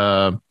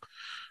the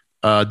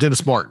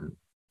Dennis Martin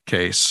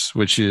case,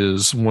 which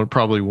is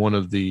probably one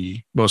of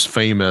the most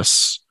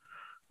famous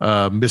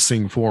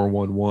missing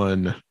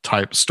 411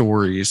 type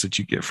stories that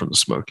you get from the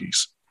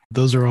Smokies.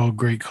 Those are all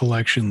great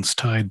collections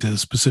tied to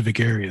specific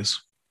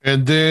areas.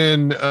 And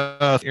then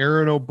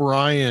Aaron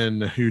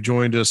O'Brien, who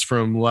joined us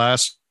from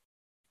last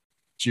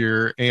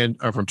year and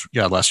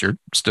last year,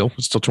 it's still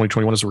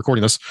 2021 as we're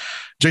recording this.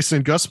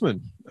 Jason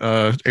Gussman.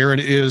 Aaron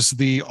is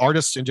the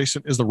artist and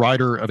Jason is the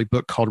writer of a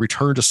book called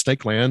Return to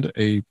Snakeland,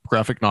 a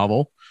graphic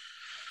novel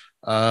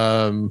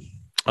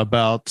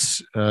about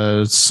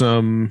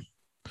some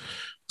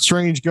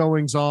strange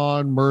goings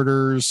on,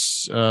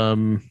 murders,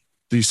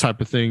 these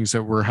type of things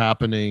that were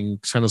happening,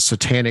 kind of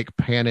satanic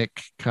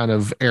panic kind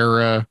of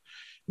era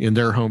in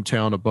their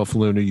hometown of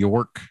Buffalo, New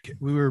York.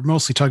 We were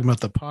mostly talking about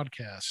the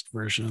podcast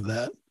version of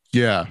that.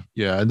 Yeah.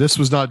 And this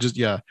was not just,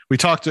 we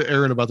talked to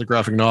Aaron about the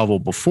graphic novel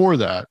before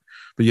that,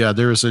 but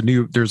there's a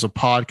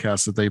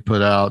podcast that they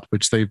put out,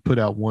 which they've put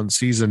out 1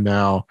 season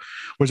now,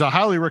 which I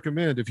highly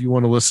recommend if you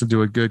want to listen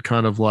to a good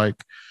kind of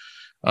like,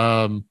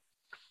 a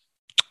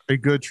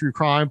good true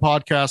crime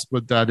podcast,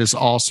 but that is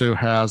also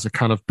has a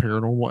kind of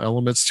paranormal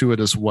elements to it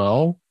as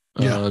well.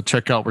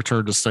 Check out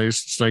Return to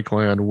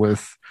Snakeland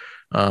with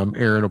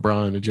Aaron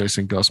O'Brien and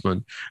Jason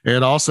Gussman.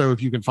 And also,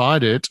 if you can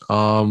find it,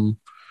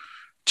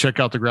 check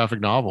out the graphic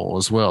novel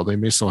as well. They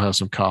may still have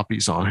some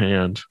copies on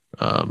hand.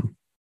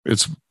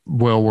 It's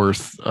well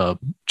worth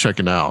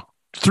checking out.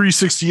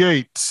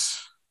 368,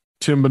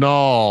 Tim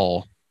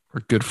Banal,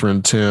 our good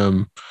friend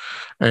Tim,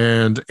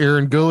 and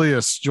Aaron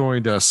Gullius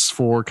joined us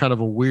for kind of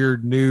a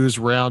weird news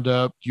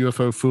roundup,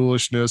 UFO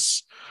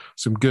foolishness,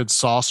 some good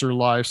saucer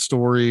life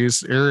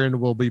stories. Aaron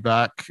will be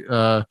back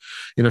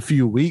in a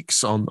few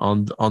weeks on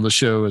the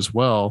show as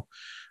well.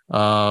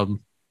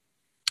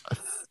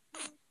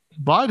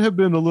 Might have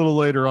been a little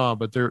later on,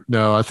 but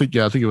I think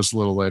it was a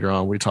little later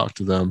on. We talked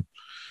to them.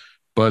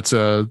 But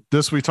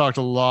we talked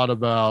a lot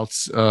about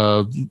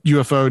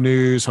UFO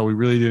news, how we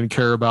really didn't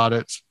care about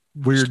it.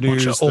 Weird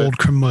news. Bunch of old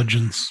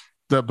curmudgeons.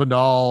 That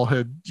Banal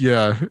had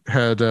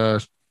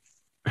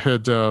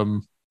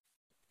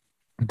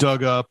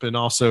dug up, and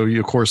also,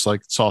 of course,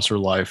 like saucer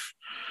life,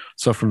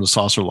 stuff from the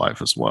saucer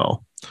life as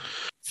well.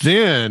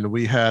 Then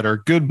we had our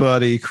good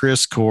buddy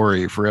Chris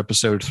Corey for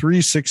episode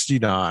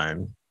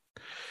 369.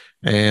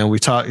 And we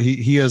talked.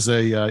 He has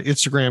a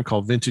Instagram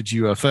called Vintage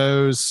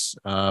UFOs.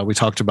 We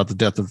talked about the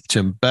death of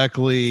Tim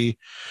Beckley,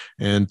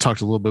 and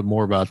talked a little bit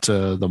more about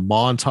the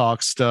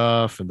Montauk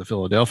stuff and the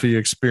Philadelphia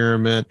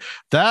experiment.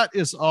 That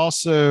is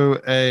also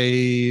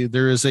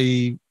there is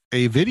a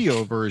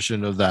video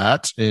version of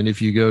that, and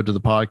if you go to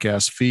the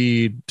podcast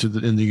feed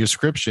in the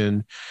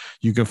description,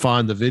 you can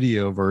find the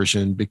video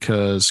version,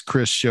 because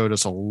Chris showed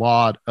us a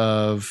lot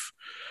of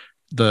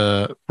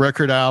the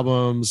record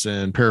albums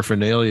and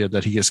paraphernalia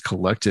that he has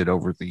collected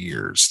over the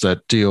years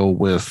that deal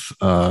with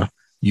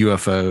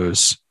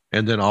UFOs,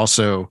 and then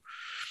also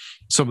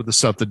some of the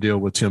stuff that deal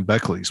with Tim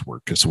Beckley's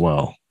work as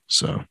well.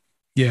 So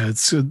yeah,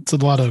 it's a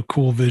lot of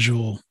cool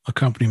visual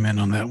accompaniment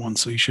on that one.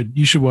 So you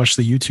should watch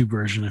the YouTube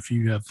version if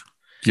you have.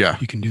 Yeah,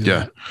 you can do that.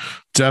 Yeah,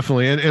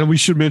 definitely. And we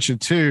should mention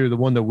too, the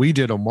one that we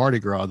did on Mardi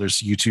Gras,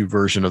 there's a YouTube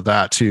version of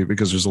that too,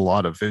 because there's a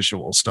lot of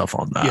visual stuff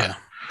on that. Yeah.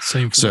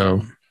 Same.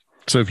 So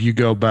if you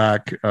go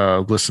back,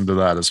 listen to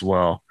that as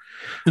well.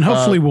 And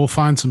hopefully we'll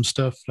find some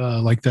stuff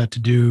like that to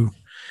do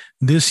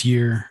this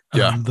year.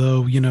 Yeah.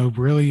 Though,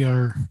 really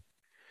our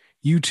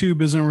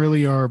YouTube isn't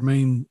really our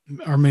main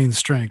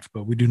strength,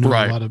 but we do know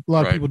a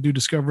lot of people do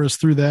discover us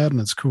through that. And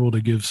it's cool to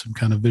give some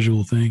kind of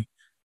visual thing.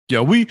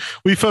 Yeah, we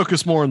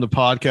focus more on the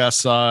podcast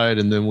side,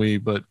 and then we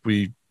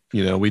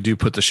do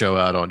put the show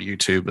out on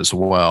YouTube as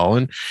well,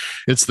 and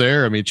it's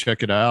there. I mean,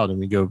 check it out. I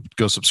mean,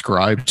 go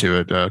subscribe to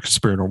it.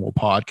 Paranormal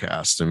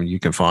Podcast. I mean, you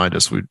can find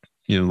us. We'd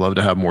love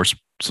to have more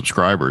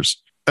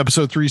subscribers.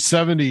 Episode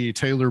 370,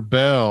 Taylor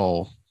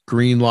Bell,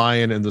 Green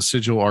Lion and the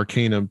Sigil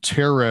Arcanum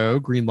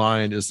Tarot. Green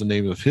Lion is the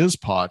name of his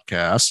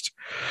podcast,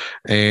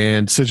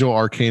 and Sigil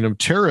Arcanum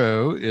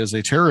Tarot is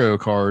a tarot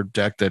card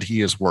deck that he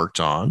has worked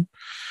on.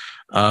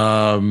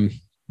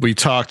 We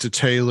talked to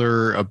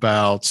Taylor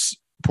about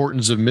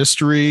importance of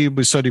mystery.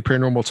 We study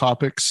paranormal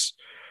topics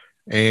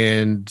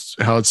and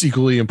how it's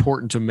equally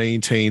important to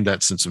maintain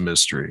that sense of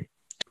mystery.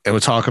 And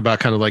we'll talk about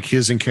kind of like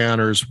his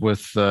encounters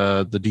with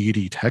the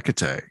deity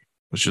Hecate,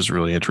 which is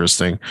really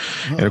interesting.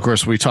 Oh. And of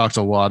course, we talked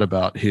a lot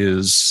about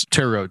his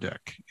tarot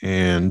deck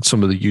and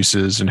some of the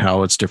uses and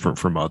how it's different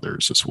from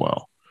others as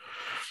well.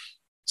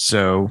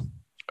 So,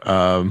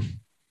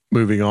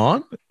 moving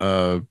on,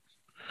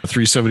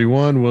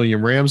 371,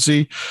 William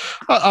Ramsey.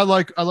 I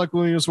like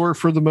William's work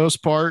for the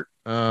most part.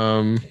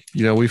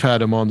 We've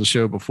had him on the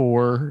show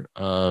before.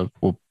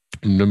 We'll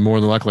more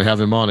than likely have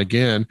him on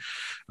again.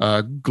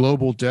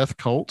 Global Death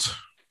Cult.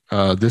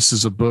 This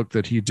is a book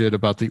that he did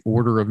about the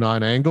Order of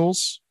Nine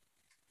Angles.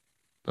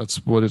 That's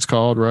what it's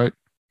called, right?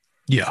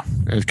 Yeah.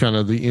 And kind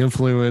of the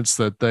influence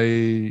that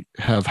they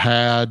have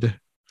had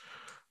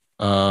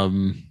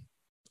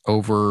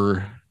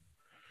over,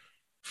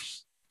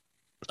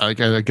 I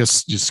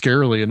guess, just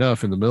scarily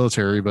enough in the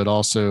military, but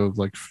also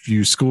like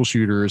few school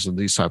shooters and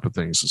these type of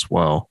things as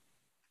well.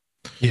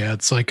 Yeah,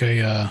 it's like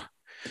a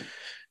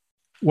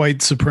white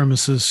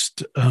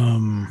supremacist,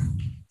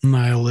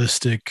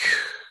 nihilistic,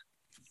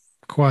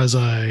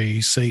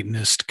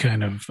 quasi-Satanist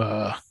kind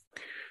of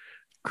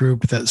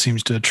group that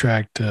seems to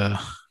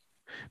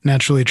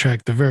naturally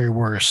attract the very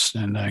worst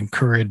and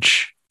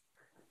encourage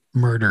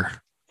murder.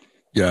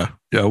 Yeah,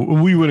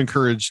 we would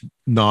encourage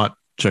not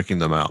checking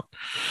them out.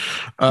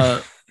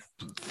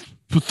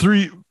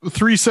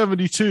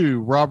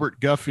 372, Robert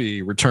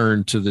Guffey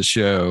returned to the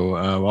show.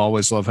 I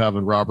always love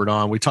having Robert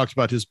on. We talked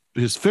about his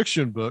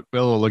fiction book,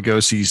 Bela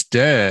Lugosi's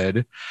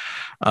Dead,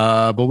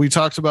 but we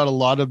talked about a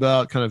lot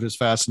about kind of his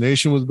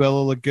fascination with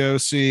Bela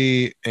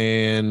Lugosi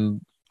and,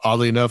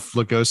 oddly enough,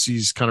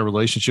 Lugosi's kind of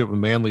relationship with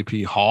Manly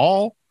P.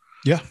 Hall.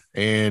 Yeah.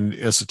 And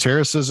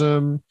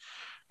esotericism.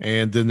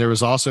 And then there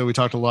was also, we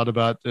talked a lot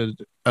about,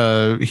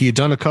 he had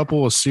done a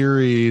couple of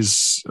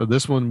series.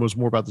 This one was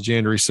more about the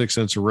January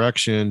 6th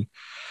insurrection,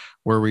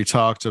 where we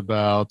talked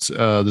about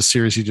the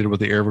series he did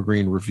with the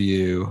Evergreen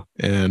Review.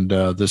 And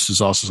this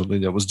is also something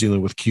that was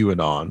dealing with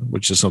QAnon,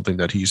 which is something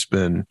that he's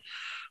been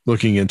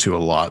looking into a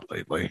lot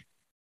lately.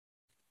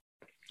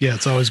 Yeah,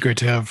 it's always great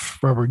to have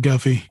Robert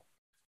Guffey.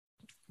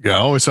 Yeah, I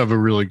always have a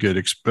really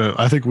good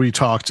I think we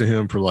talked to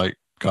him for it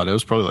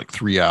was probably like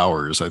 3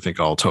 hours, I think,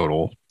 all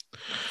total.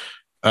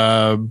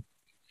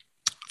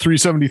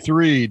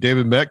 373,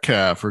 David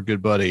Metcalf, our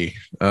good buddy,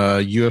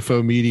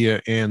 UFO Media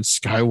and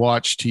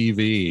Skywatch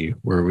TV,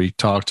 where we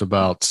talked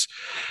about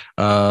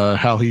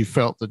how he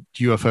felt that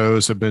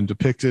UFOs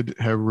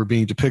were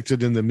being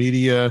depicted in the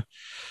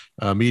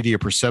media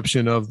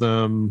perception of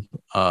them,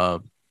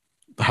 how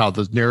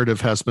the narrative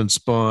has been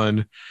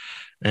spun.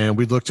 And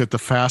we looked at the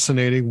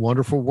fascinating,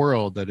 wonderful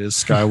world that is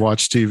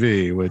Skywatch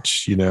TV,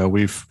 which,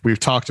 we've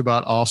talked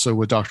about also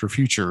with Dr.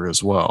 Future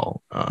as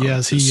well.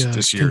 Yes, he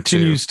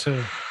continues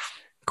to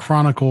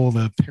chronicle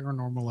the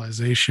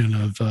paranormalization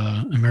of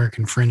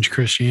American fringe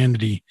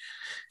Christianity,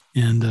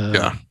 and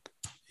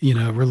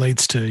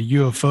relates to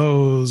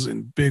UFOs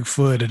and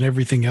Bigfoot and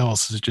everything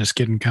else is just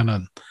getting kind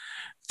of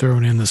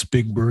thrown in this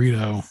big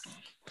burrito.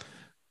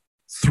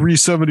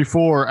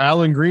 374,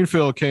 Alan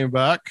Greenfield came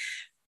back.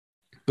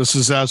 This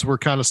is as we're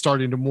kind of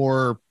starting to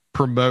more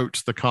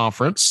promote the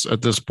conference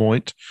at this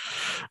point.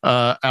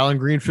 Alan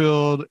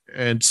Greenfield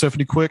and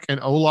Stephanie Quick and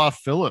Olaf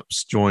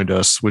Phillips joined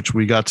us, which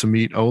we got to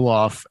meet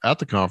Olaf at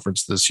the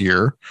conference this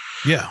year.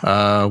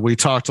 Yeah. We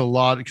talked a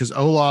lot because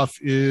Olaf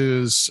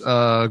is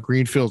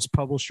Greenfield's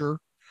publisher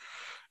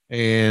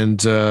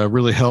and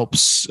really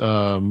helps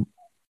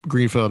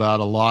Greenfield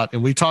out a lot.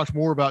 And we talked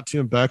more about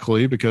Tim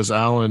Beckley because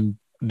Alan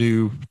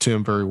knew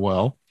Tim very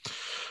well.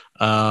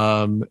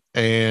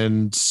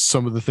 And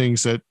some of the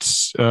things that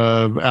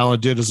Alan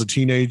did as a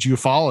teenage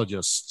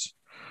ufologist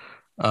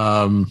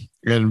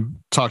and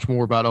talked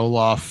more about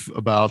Olaf,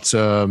 about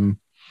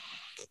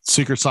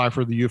Secret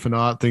Cipher, the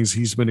Ufanaut, things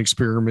he's been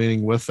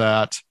experimenting with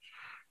that,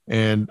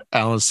 and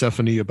Alan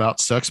Stephanie about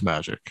sex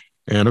magic.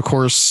 And of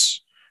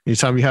course,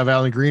 anytime you have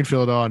Alan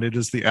Greenfield on, it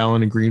is the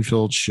Alan and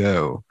Greenfield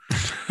show.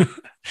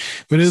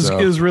 But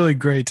it was really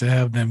great to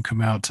have them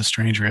come out to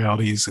Strange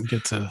Realities and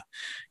get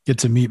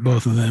to meet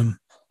both of them.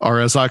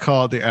 Or as I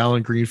call it, the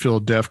Alan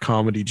Greenfield Def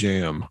Comedy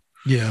Jam.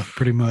 Yeah,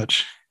 pretty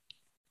much.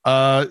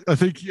 I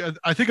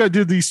think I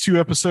did these 2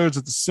 episodes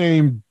at the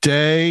same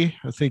day.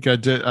 I think I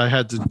did. I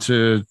had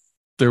to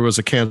there was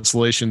a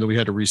cancellation that we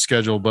had to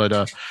reschedule, but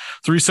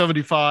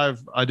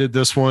 375, I did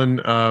this one.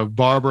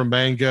 Barbara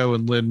Mango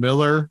and Lynn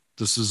Miller.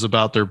 This is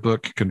about their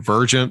book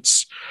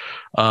Convergence.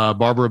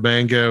 Barbara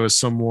Mango is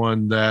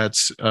someone that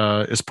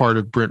is part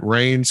of Brent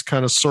Rain's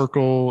kind of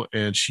circle,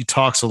 and she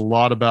talks a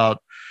lot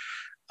about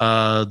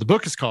the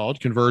book is called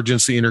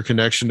Convergence, the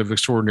Interconnection of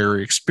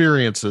Extraordinary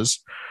Experiences.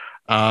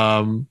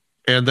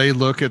 And they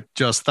look at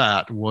just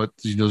that, what,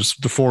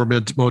 the 4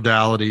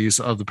 modalities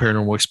of the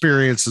paranormal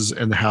experiences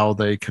and how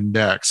they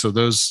connect. So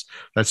that's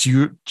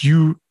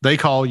they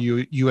call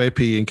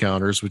UAP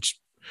encounters, which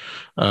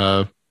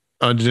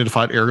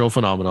unidentified aerial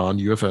phenomenon,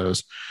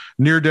 UFOs,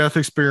 near-death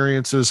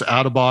experiences,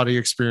 out-of-body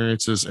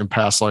experiences, and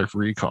past life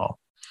recall.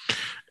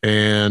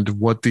 And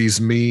what these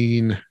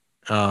mean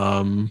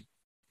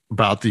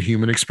about the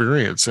human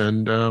experience.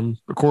 And of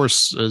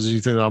course, as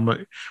you think,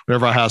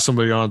 whenever I have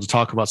somebody on to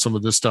talk about some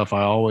of this stuff,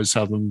 I always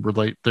have them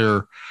relate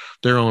their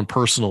own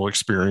personal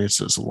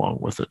experiences along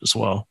with it as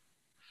well.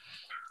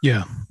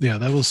 Yeah,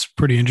 that was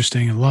pretty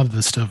interesting. A lot of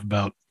the stuff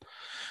about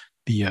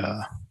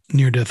the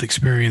near-death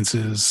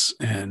experiences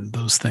and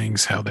those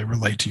things, how they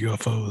relate to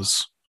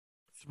UFOs.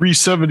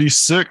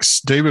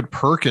 376, David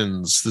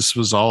Perkins. This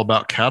was all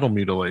about cattle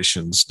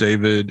mutilations.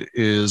 David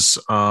is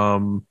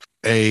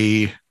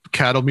a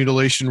cattle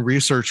mutilation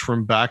research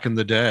from back in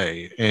the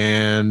day,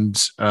 and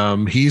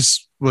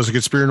was a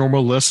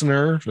Conspiranormal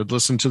listener, had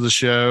listened to the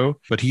show,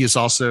 but he has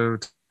also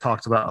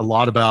talked about a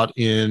lot about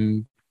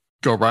in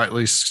Go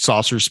Rightly's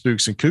Saucers,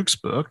 Spooks, and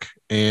Kooks book,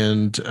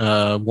 and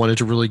wanted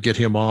to really get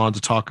him on to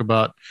talk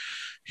about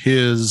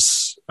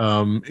his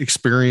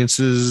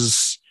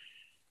experiences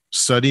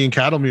studying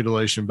cattle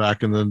mutilation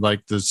back in the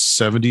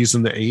 70s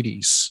and the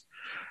 80s.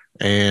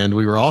 And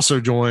we were also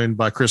joined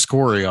by Chris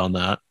Corey on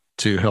that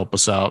to help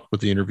us out with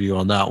the interview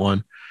on that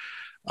one.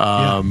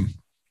 And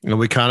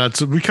we kind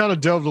of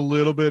delved a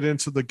little bit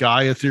into the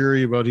Gaia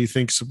theory, what he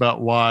thinks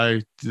about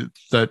why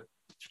that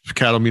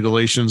cattle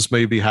mutations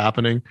may be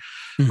happening.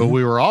 Mm-hmm. But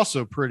we were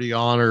also pretty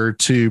honored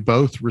to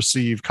both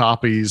receive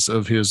copies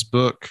of his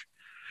book,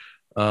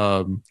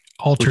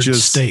 Altered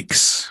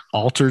Stakes.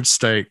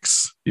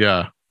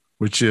 Yeah.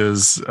 Which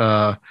is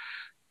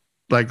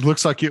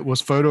looks like it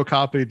was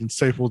photocopied and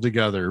stapled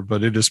together,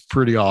 but it is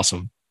pretty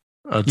awesome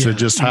to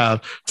just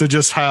have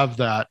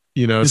that,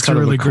 it's kind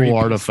of really a cool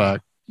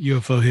artifact.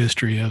 UFO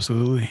history.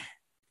 Absolutely.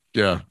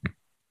 Yeah.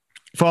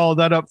 Follow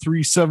that up.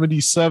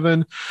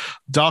 377,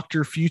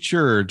 Dr.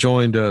 Future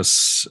joined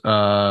us.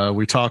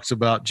 We talked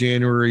about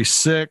January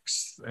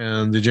 6th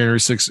and the January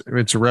 6th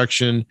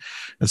insurrection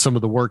and some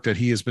of the work that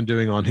he has been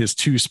doing on his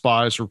Two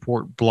Spies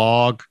Report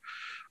blog.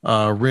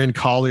 Ren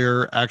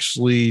Collier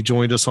actually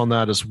joined us on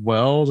that as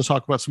well to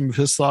talk about some of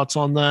his thoughts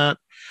on that.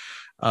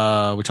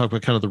 We talked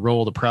about kind of the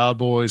role of the Proud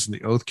Boys and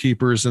the Oath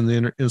Keepers in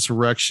the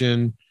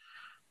insurrection,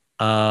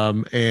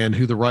 and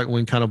who the right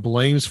wing kind of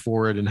blames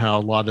for it and how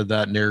a lot of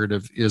that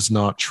narrative is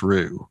not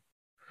true.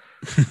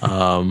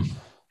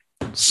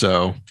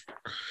 So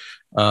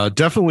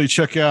definitely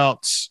check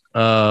out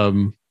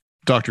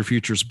Dr.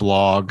 Future's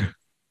blog,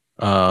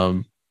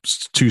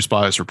 Two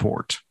Spies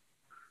Report.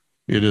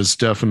 It is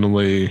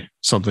definitely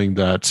something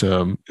that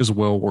is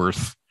well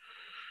worth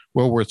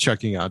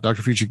checking out.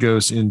 Dr. Future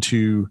goes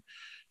into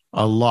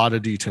a lot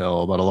of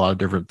detail about a lot of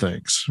different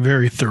things.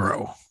 Very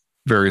thorough.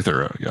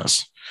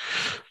 Yes.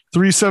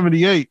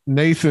 378,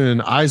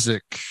 Nathan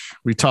Isaac.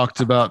 We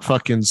talked about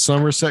fucking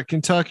Somerset,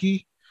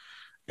 Kentucky,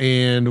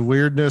 and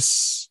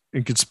weirdness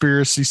in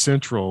Conspiracy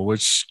Central,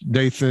 which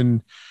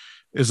Nathan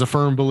is a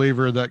firm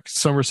believer that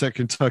Somerset,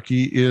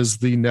 Kentucky is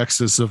the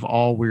nexus of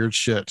all weird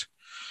shit.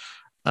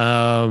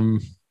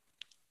 And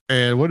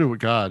what do we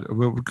got?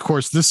 Of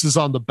course, this is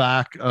on the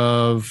back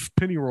of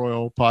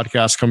Pennyroyal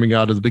podcast coming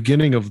out at the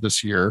beginning of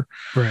this year.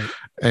 Right.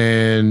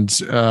 And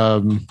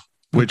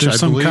which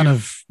there's I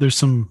believe there's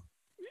some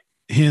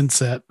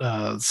hints at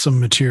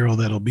some material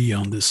that'll be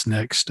on this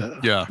next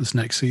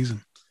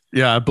season.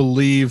 Yeah, I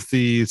believe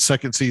the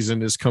second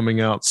season is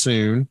coming out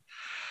soon.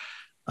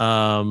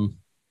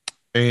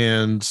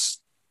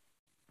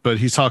 But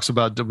he talks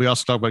about, we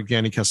also talk about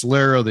Ganny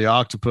Castellero, the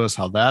octopus,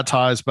 how that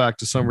ties back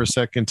to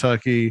Somerset,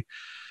 Kentucky.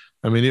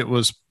 I mean, it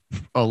was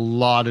a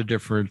lot of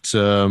different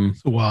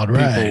wild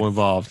ride. People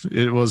involved.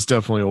 It was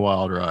definitely a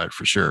wild ride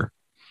for sure.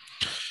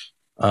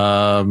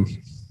 Let's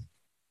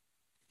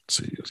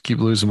see, I keep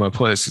losing my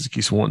place because it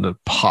keeps wanting to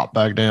pop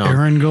back down.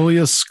 Aaron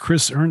Golias,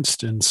 Chris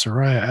Ernst, and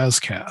Soraya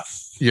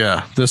Azkath.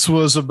 Yeah, this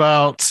was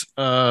about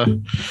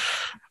the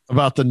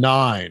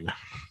 9.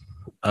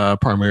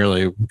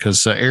 primarily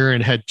because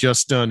Aaron had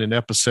just done an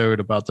episode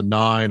about the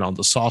Nine on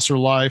the Saucer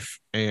Life,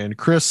 and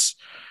Chris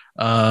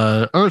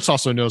Ernst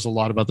also knows a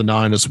lot about the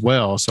Nine as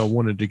well. So I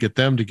wanted to get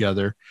them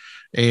together.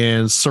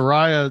 And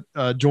Soraya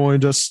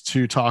joined us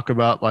to talk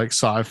about like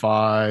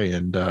sci-fi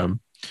and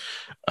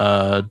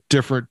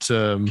different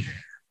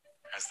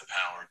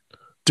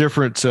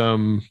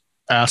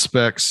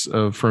aspects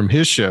of from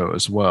his show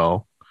as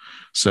well.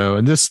 So,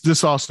 and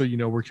this also,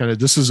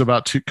 this is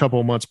about couple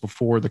of months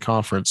before the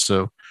conference.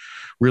 So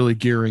really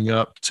gearing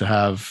up to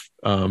have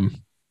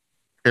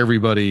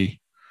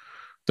everybody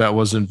that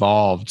was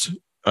involved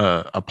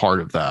a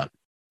part of that.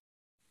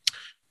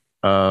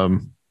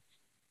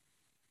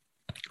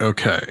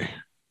 Okay.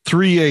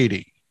 380.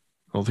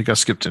 I don't think I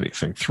skipped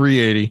anything.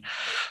 380.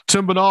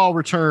 Tim Binnall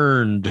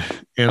returned.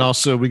 And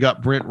also we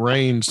got Brent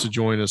Rains to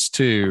join us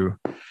too.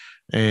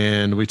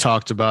 And we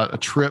talked about a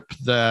trip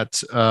that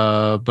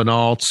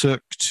Binnall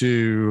took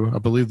to, I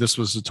believe this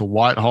was to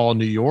Whitehall,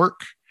 New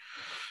York,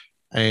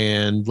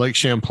 and Lake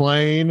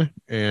Champlain,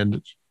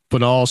 and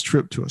Binnall's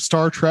trip to a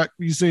Star Trek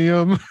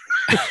museum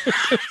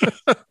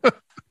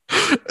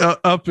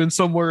up in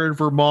somewhere in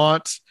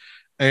Vermont.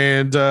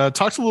 And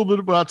talked a little bit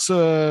about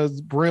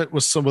Brent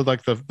with some of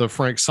like the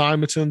Frank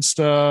Simonton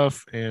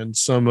stuff and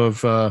some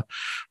of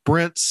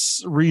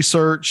Brent's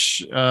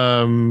research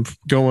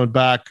going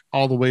back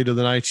all the way to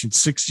the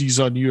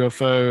 1960s on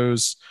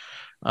UFOs,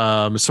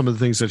 some of the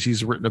things that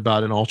he's written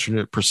about in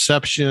Alternate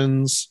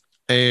Perceptions.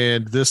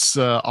 And this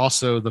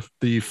also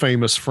the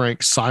famous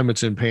Frank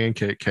Simonton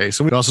pancake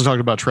case. And we also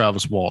talked about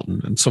Travis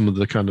Walton and some of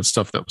the kind of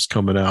stuff that was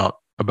coming out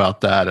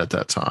about that at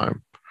that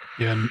time.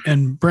 Yeah,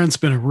 and Brent's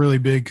been a really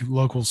big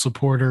local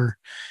supporter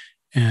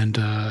and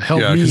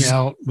helped me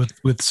out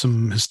with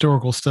some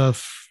historical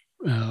stuff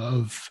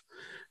I've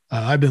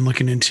been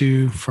looking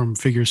into from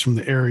figures from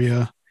the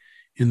area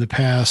in the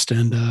past,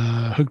 and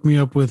hooked me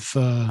up with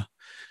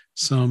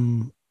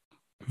some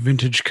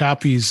vintage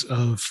copies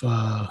of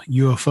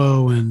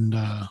UFO and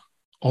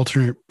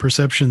Alternate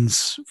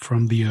Perceptions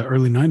from the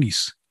early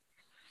 90s.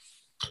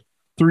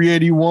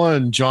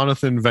 381,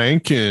 Jonathan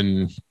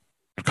Vankin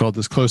called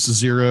this Close to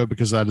Zero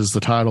because that is the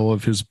title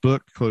of his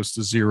book, Close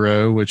to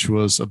Zero, which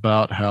was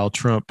about how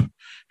Trump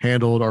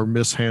handled or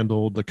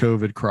mishandled the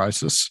COVID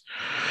crisis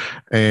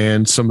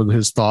and some of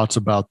his thoughts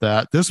about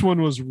that. This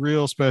one was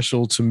real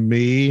special to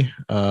me.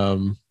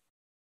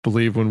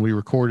 Believe when we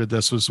recorded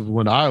this was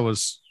when I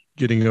was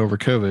getting over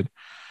COVID.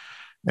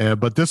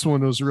 But this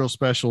one was real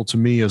special to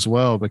me as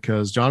well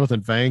because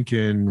Jonathan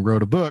Vankin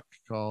wrote a book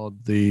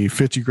called The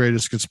 50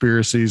 Greatest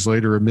Conspiracies,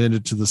 later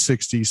amended to the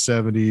 60s,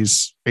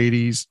 70s,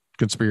 80s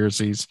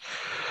conspiracies.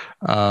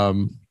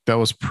 That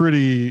was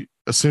pretty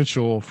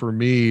essential for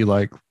me,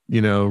 like,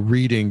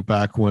 reading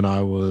back when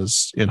I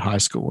was in high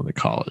school and in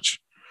college.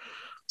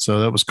 So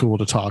that was cool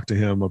to talk to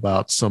him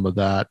about some of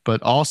that,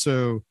 but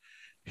also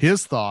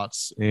his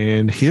thoughts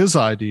and his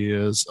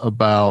ideas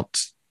about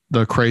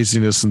the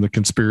craziness in the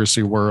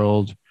conspiracy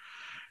world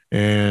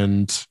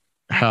and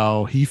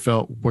how he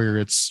felt where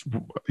it's,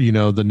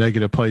 the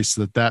negative place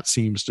that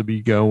seems to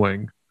be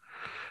going.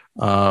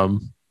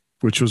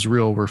 Which was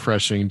real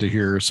refreshing to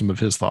hear some of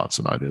his thoughts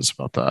and ideas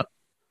about that.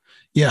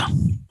 Yeah.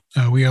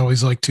 We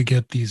always like to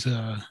get these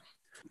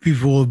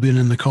people who have been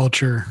in the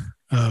culture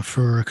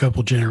for a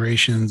couple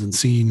generations and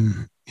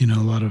seen a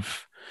lot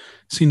of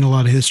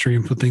history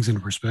and put things into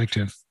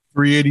perspective.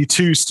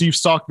 382, Steve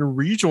Stockton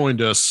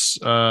rejoined us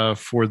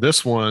for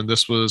this one.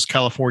 This was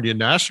California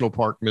National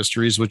Park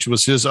Mysteries, which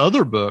was his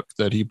other book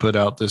that he put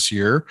out this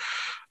year.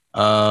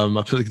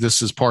 I feel like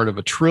this is part of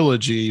a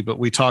trilogy, but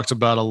we talked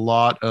about a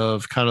lot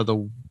of kind of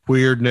the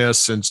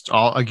weirdness and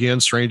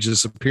strange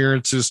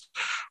disappearances,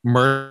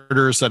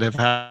 murders that have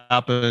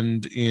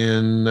happened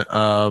in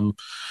the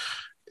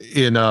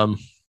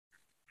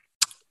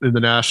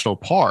national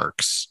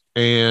parks.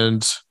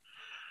 And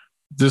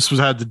this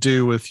had to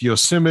do with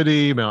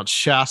Yosemite, Mount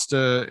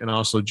Shasta, and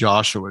also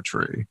Joshua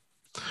Tree.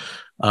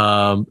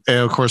 And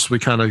of course, we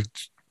kind of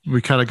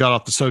got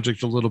off the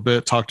subject a little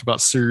bit, talked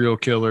about serial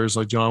killers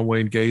like John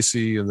Wayne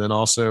Gacy, and then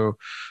also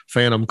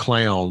Phantom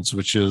Clowns,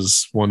 which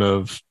is one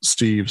of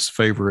Steve's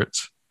favorite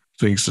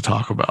things to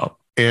talk about,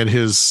 and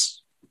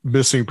his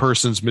Missing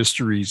Persons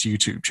Mysteries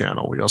YouTube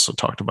channel. We also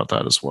talked about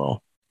that as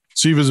well.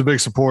 Steve is a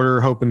big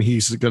supporter, hoping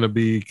he's going to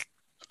be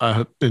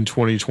in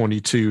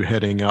 2022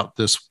 heading out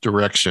this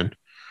direction.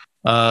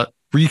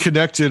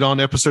 Reconnected on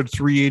episode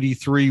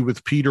 383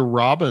 with Peter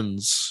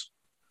Robbins.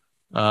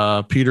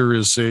 Peter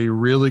is a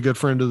really good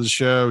friend of the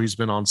show. He's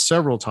been on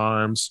several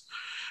times,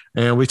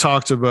 and we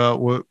talked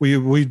about what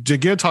we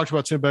again talked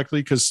about Tim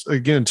Beckley because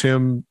again,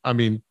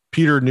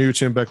 Peter knew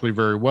Tim Beckley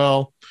very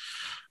well.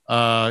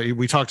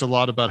 We talked a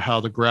lot about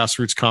how the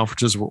grassroots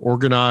conferences were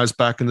organized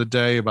back in the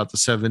day, about the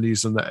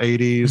 70s and the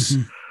 80s.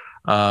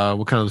 Mm-hmm.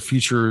 What kind of the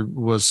future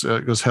was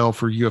held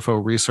for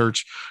UFO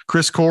research.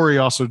 Chris Corey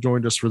also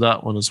joined us for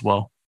that one as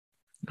well.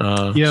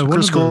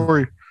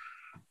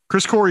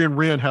 Chris Corey and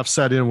Ren have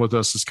sat in with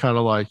us as kind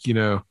of like,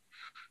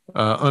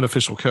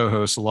 unofficial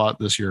co-hosts a lot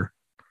this year.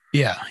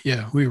 Yeah.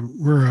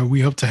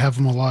 We hope to have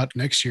them a lot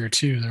next year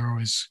too. They're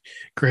always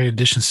great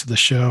additions to the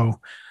show.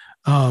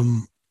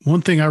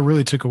 One thing I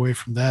really took away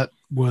from that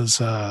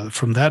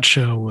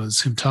show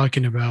was him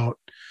talking about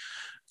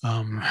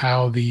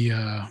how the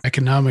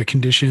economic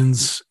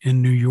conditions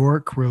in New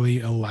York really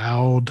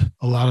allowed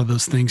a lot of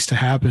those things to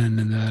happen.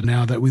 And that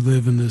now that we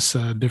live in this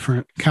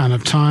different kind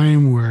of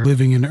time where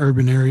living in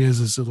urban areas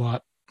is a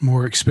lot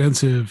more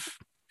expensive,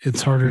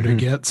 it's harder to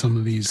get some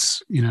of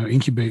these,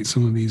 incubate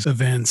some of these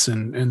events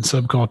and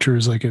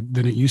subcultures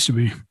than it used to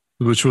be.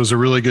 Which was a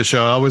really good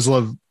show. I always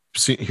love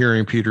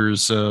hearing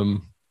Peter's,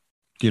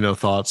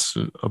 thoughts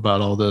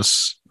about all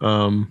this.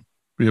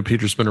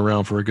 Peter's been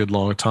around for a good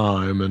long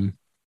time, and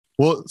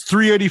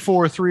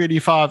 384,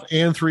 385,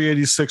 and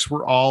 386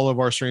 were all of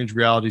our Strange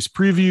Realities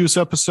previews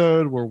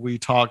episode where we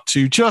talked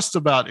to just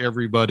about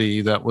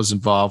everybody that was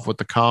involved with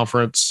the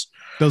conference.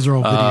 Those are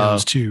all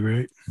videos too,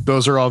 right?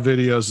 Those are all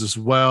videos as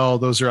well.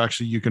 Those are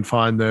actually, you can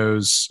find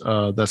those,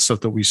 that stuff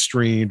that we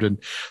streamed.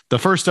 And the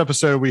first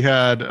episode we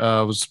had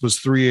was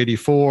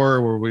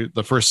 384, where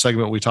the first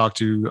segment we talked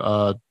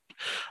to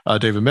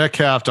David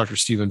Metcalf, Dr.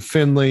 Stephen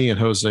Finley, and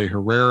Jose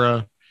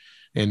Herrera.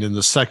 And in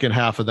the second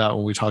half of that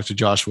one, we talked to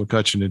Joshua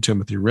Cutchin and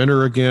Timothy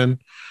Renner again.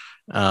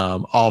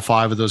 All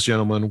five of those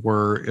gentlemen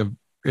were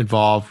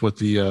involved with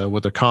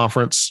the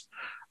conference.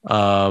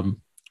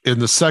 In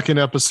the second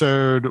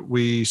episode,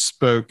 we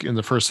spoke in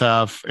the first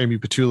half, Amy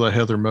Petula,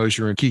 Heather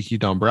Mosier, and Kiki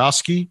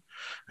Dombrowski,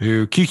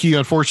 who Kiki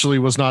unfortunately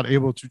was not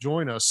able to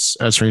join us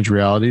at Strange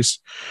Realities,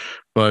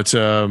 but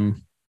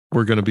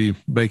we're going to be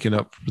making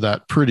up for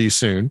that pretty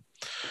soon.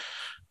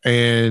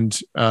 And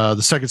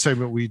the second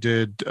segment we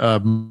did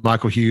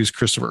Michael Hughes,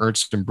 Christopher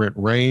Ernst, and Brent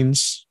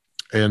Rains.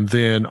 And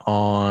then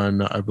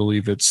on, I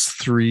believe it's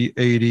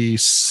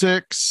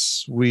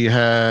 386, we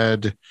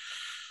had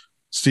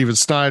Steven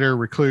Snyder,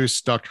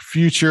 Recluse, Dr.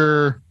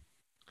 Future,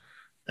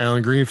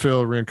 Alan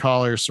Greenfield, Ren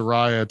Collier,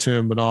 Soraya,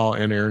 Tim Banal,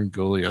 and Aaron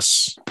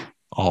Gullius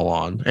all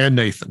on, and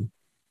Nathan.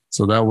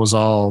 So that was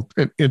all.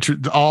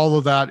 All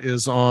of that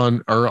is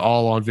all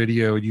on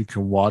video. You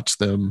can watch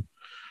them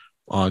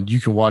all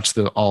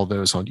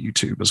those on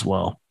YouTube as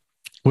well.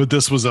 But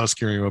this was us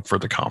gearing up for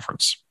the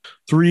conference.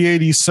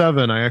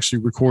 387, I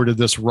actually recorded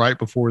this right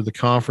before the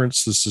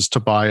conference. This is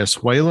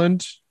Tobias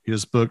Wayland,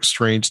 his book,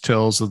 Strange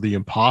Tales of the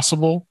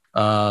Impossible.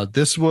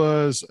 This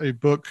was a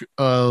book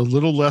a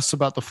little less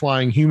about the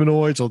flying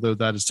humanoids, although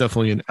that is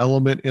definitely an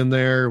element in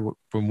there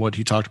from what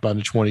he talked about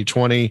in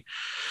 2020.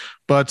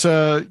 But,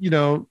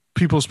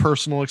 people's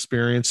personal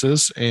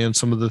experiences and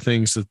some of the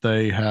things that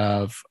they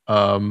have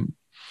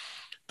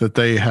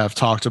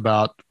talked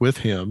about with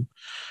him.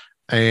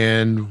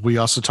 And we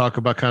also talk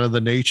about kind of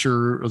the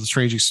nature of the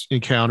strange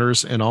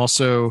encounters, and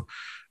also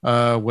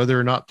whether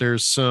or not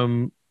there's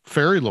some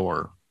fairy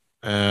lore,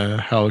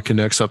 how it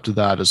connects up to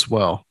that as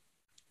well.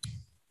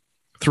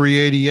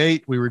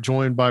 388, we were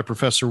joined by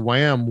Professor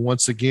Wham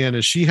once again,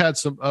 as she had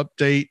some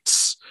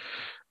updates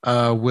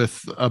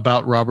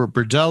about Robert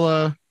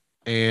Berdella,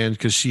 and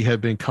because she had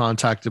been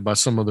contacted by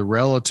some of the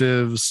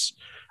relatives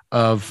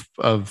of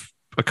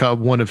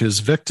one of his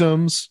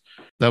victims.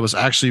 That was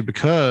actually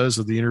because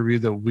of the interview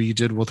that we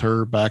did with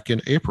her back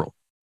in April.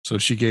 So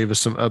she gave us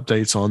some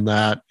updates on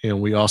that.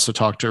 And we also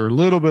talked to her a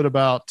little bit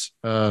about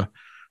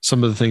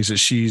some of the things that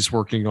she's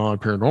working on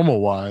paranormal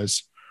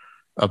wise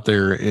up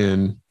there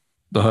in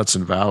the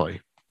Hudson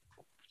Valley.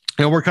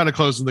 And we're kind of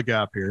closing the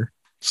gap here.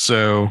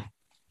 So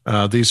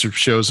these are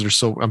shows that are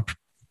so, I'm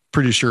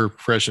pretty sure,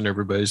 fresh in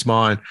everybody's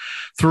mind.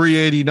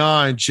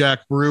 389,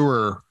 Jack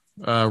Brewer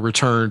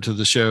returned to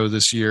the show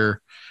this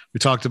year. We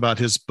talked about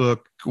his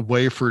book,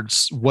 Wayward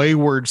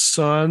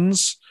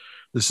Sons.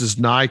 This is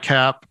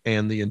NICAP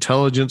and the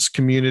intelligence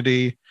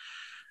community.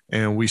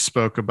 And we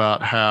spoke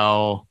about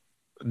how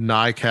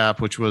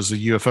NICAP, which was a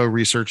UFO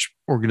research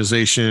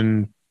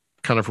organization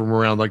kind of from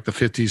around like the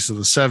 50s to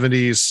the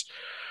 70s,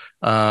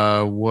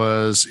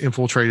 was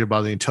infiltrated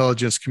by the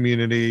intelligence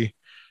community.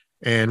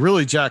 And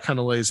really, Jack kind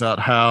of lays out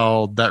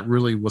how that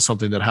really was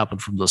something that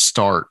happened from the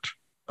start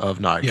of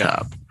NICAP.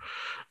 Yeah.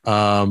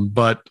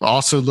 But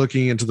also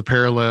looking into the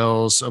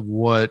parallels of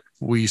what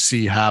we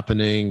see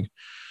happening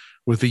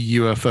with the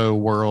UFO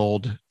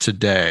world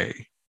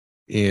today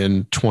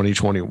in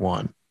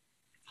 2021,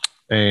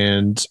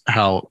 and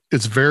how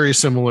it's very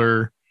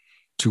similar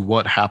to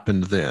what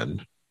happened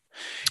then.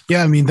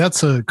 Yeah, I mean,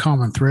 that's a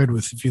common thread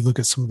with, if you look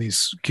at some of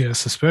these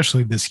guests,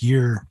 especially this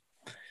year,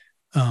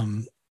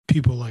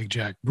 people like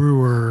Jack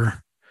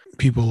Brewer,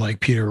 people like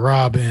Peter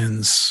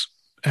Robbins,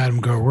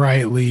 Adam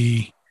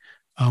Gorightly,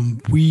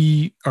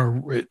 we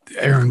are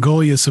Aaron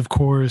Gullius, of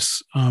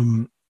course.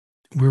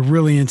 We're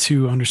really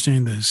into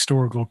understanding the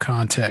historical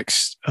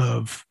context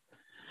of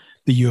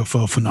the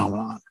UFO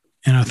phenomenon.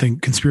 And I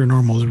think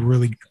Conspiranormal is a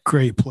really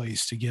great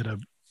place to get a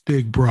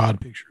big,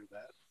 broad picture of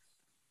that.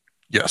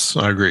 Yes,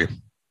 I agree.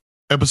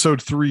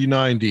 Episode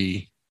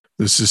 390.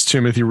 This is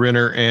Timothy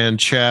Renner and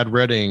Chad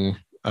Redding,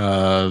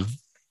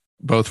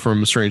 both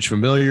from Strange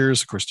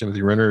Familiars. Of course,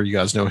 Timothy Renner, you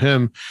guys know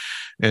him.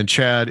 And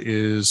Chad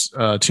is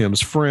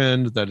Tim's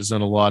friend that has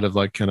done a lot of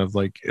kind of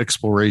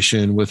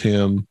exploration with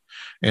him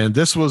And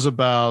this was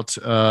about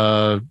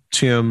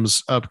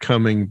Tim's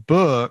upcoming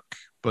book,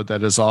 but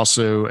that is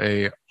also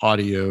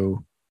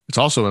it's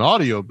also an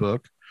audio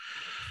book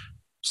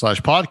 /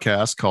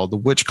 podcast called The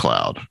Witch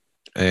Cloud.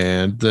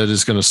 And that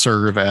is going to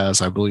serve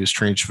as, I believe,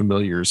 Strange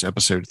Familiars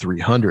episode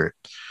 300.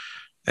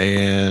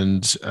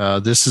 And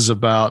this is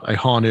about a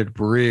haunted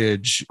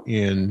bridge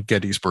in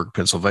Gettysburg,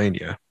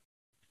 Pennsylvania,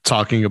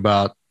 talking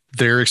about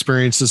their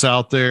experiences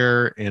out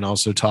there and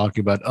also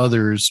talking about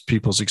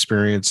people's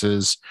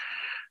experiences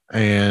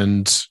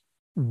and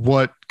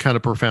what kind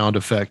of profound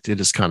effect it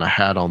has kind of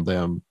had on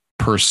them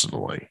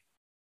personally.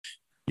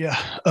 Yeah,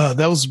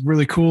 that was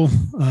really cool.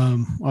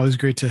 Always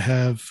great to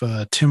have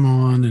Tim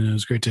on, and it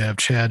was great to have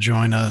Chad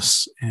join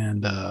us,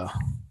 and a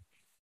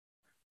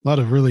lot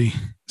of really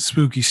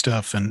spooky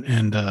stuff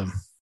and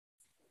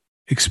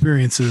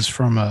experiences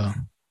from a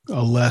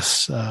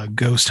less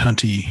ghost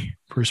hunty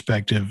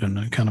perspective and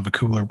a kind of a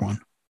cooler one.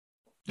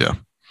 Yeah.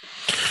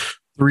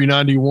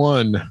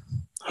 391,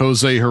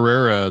 Jose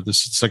Herrera.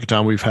 This is the second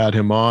time we've had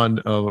him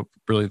on,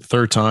 really the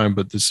third time,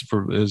 but this is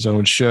for his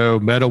own show,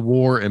 Meta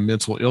War and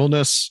Mental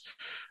Illness.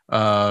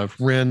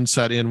 Ren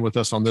sat in with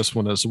us on this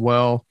one as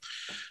well.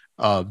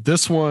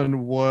 This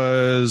one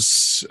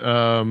was,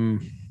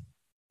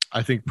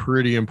 I think,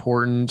 pretty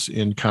important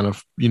in kind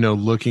of,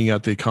 looking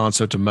at the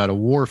concept of meta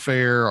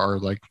warfare or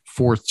like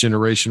fourth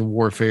generation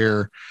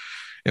warfare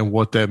and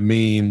what that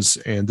means.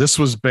 And this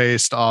was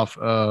based off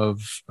of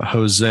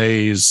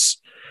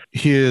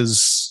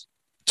his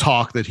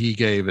talk that he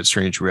gave at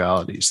Strange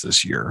Realities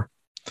this year,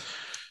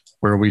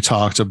 where we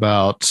talked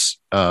about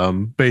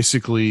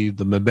basically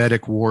the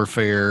mimetic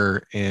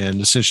warfare and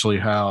essentially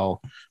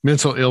how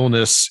mental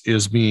illness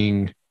is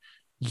being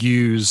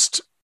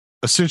used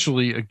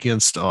essentially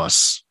against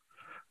us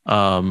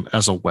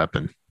as a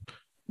weapon.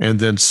 And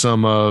then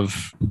some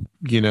of,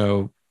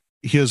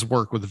 his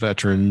work with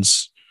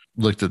veterans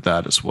looked at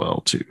that as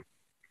well too.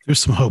 There's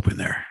some hope in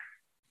there.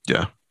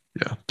 Yeah,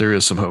 there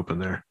is some hope in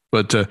there.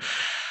 But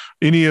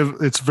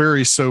it's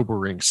very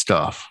sobering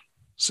stuff.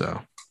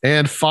 So.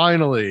 And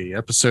finally,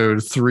 episode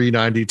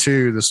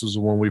 392. This was the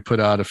one we put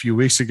out a few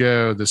weeks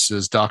ago. This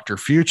is Dr.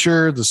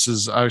 Future. This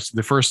is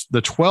actually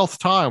the 12th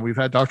time we've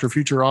had Dr.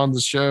 Future on the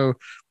show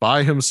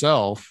by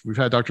himself. We've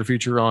had Dr.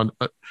 Future on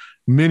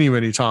many,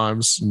 many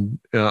times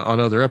on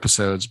other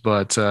episodes,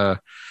 but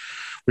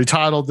we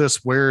titled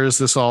this, Where Is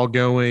This All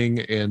Going?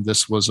 And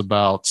this was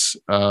about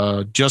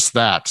just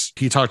that.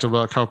 He talked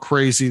about how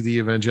crazy the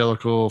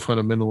evangelical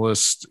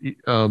fundamentalist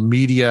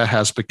media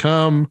has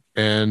become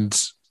and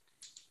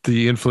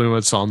the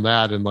influence on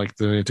that and like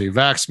the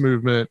anti-vax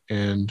movement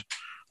and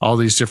all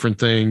these different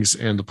things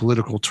and the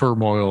political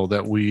turmoil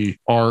that we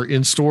are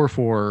in store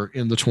for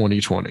in the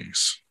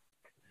 2020s.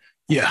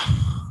 Yeah.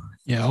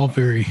 All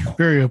very,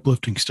 very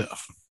uplifting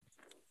stuff.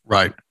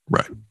 Right.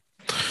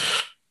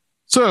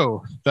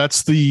 So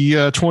that's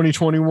the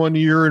 2021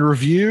 year in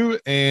review.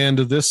 And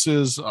this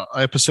is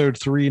episode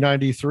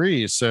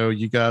 393. So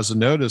you guys have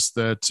noticed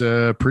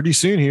that pretty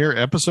soon here,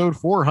 episode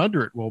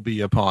 400 will be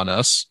upon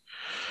us.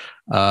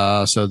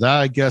 So that,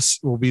 I guess,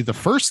 will be the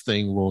first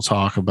thing we'll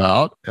talk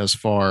about as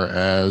far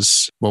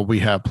as what we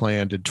have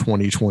planned in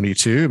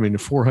 2022. I mean,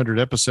 400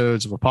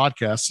 episodes of a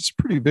podcast is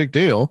a pretty big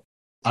deal.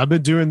 I've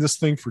been doing this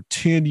thing for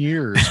 10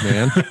 years,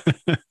 man.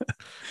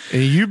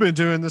 And you've been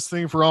doing this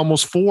thing for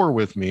almost 4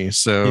 with me.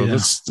 So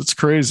that's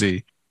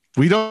crazy.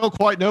 We don't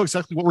quite know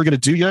exactly what we're going to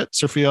do yet.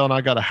 Sophia and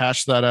I got to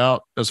hash that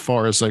out as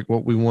far as like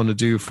what we want to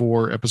do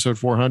for episode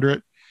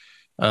 400.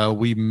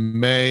 We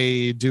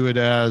may do it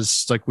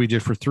as like we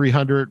did for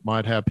 300,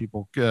 might have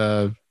people,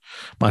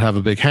 might have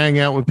a big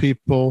hangout with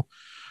people,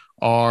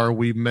 or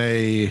we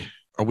may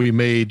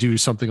do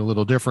something a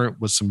little different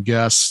with some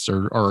guests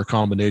or a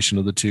combination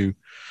of the two.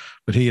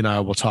 But he and I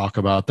will talk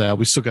about that.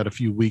 We still got a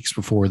few weeks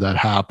before that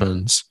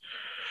happens.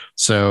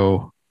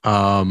 So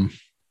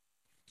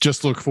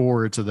just look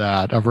forward to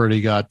that. I've already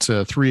got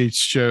 3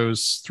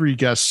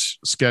 guests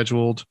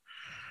scheduled.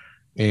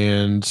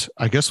 And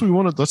I guess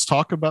let's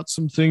talk about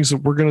some things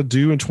that we're going to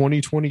do in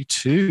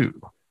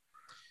 2022,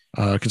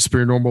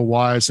 Conspiranormal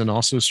wise and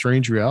also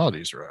Strange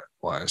Realities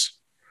wise.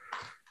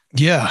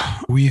 Yeah,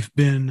 we've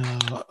been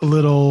a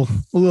little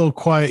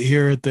quiet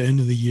here at the end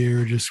of the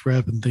year, just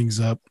wrapping things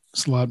up.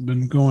 There's a lot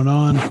been going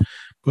on,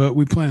 but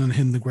we plan on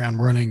hitting the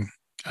ground running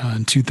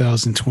in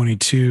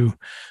 2022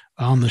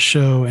 on the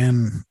show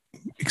and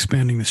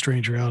expanding the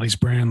Strange Realities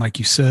brand, like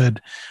you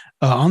said.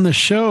 On the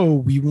show,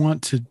 we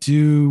want to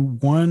do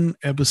 1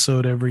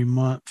 episode every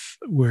month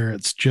where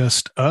it's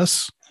just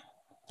us.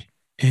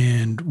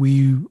 And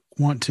we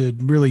want to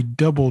really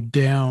double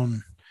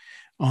down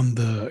on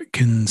the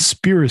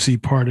conspiracy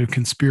part of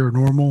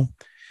Conspiranormal,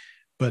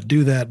 but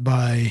do that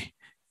by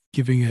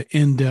giving an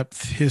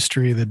in-depth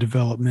history of the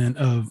development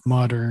of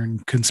modern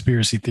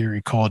conspiracy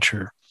theory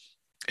culture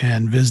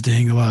and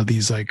visiting a lot of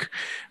these like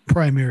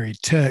primary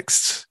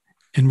texts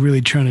and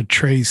really trying to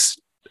trace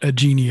a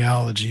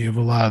genealogy of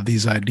a lot of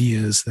these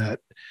ideas that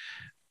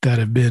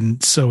have been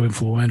so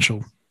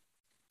influential.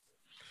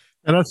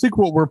 And I think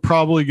what we're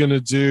probably going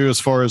to do as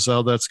far as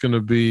how that's going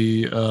to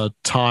be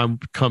time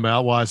come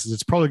out wise is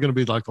it's probably going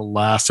to be like the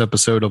last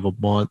episode of a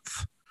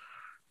month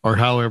or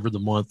however the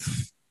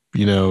month,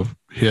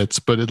 hits.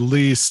 But at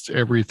least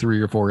every 3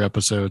 or 4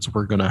 episodes,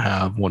 we're going to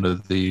have one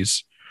of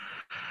these.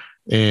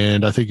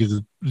 And I think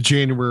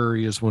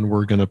January is when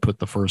we're going to put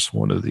the first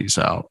one of these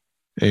out.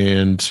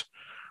 And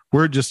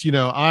we're just,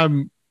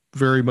 I'm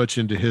very much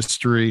into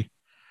history.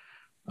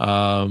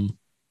 And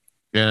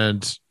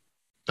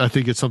I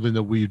think it's something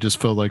that we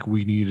just felt like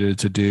we needed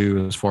to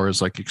do as far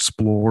as like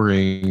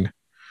exploring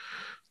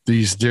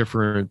these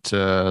different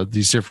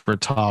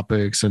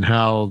topics and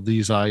how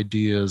these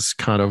ideas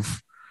kind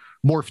of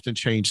morphed and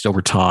changed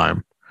over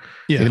time.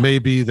 Yeah. And it may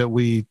be that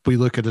we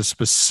look at a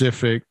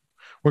specific,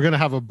 we're going to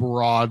have a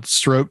broad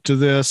stroke to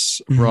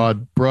this,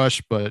 broad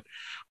brush, but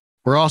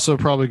we're also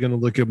probably going to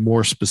look at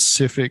more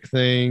specific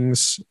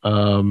things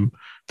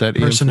that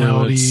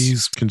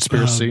personalities,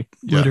 conspiracy,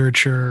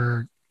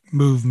 literature,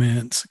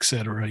 movements,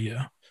 etc.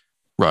 Yeah.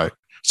 Right.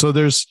 So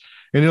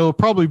and it'll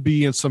probably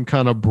be in some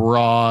kind of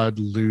broad,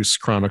 loose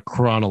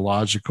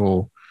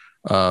chronological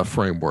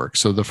framework.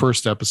 So the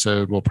first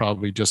episode will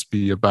probably just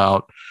be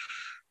about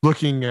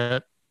looking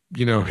at,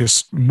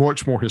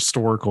 much more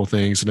historical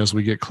things. And as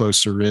we get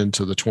closer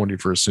into the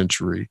 21st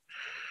century,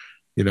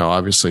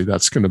 obviously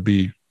that's going to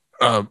be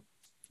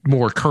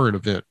more current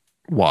event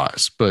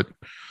wise, but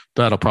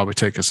that'll probably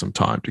take us some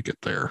time to get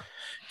there.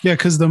 Yeah.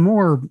 Cause the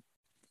more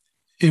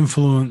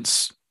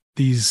influence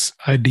these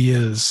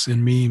ideas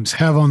and memes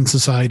have on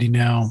society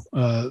now,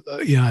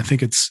 I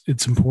think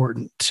it's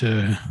important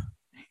to,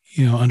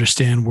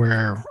 understand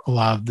where a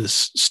lot of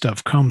this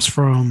stuff comes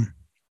from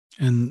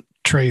and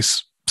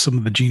trace some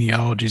of the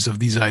genealogies of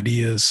these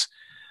ideas.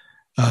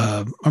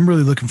 I'm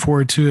really looking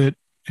forward to it.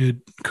 It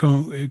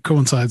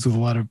coincides with a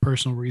lot of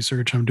personal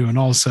research I'm doing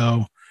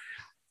also,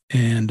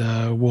 and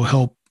will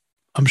help.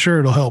 I'm sure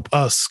it'll help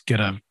us get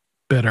a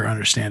better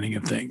understanding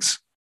of things.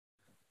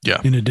 Yeah.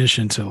 In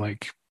addition to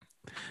like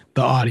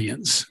the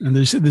audience, and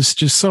there's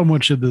just so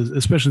much of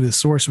especially the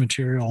source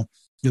material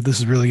that this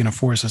is really going to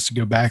force us to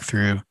go back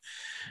through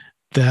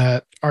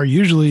that are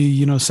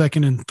usually,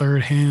 second and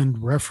third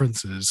hand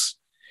references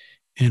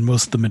in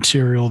most of the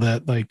material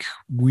that like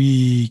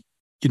we,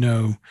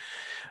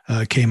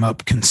 came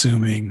up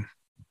consuming,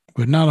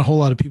 but not a whole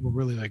lot of people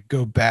really like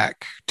go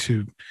back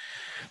to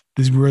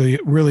these really,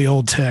 really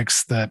old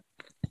texts that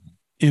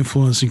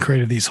influenced and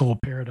created these whole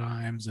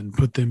paradigms and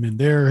put them in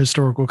their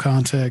historical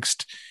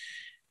context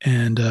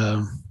and,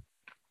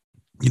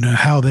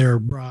 how they're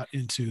brought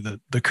into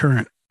the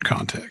current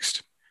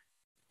context.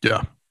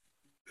 Yeah.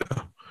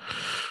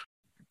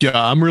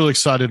 Yeah. I'm really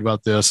excited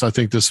about this. I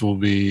think this will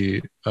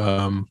be,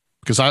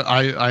 because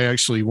I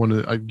actually want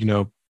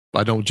to,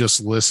 I don't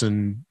just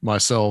listen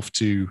myself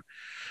to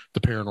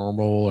the paranormal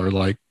or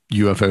like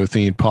UFO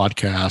themed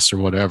podcasts or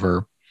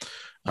whatever.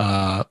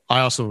 I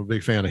also am a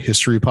big fan of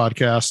history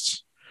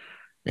podcasts.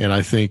 And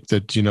I think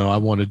that, I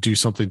want to do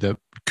something that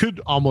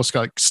could almost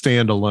like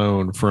stand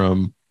alone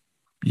from,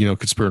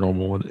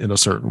 Conspiranormal in a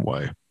certain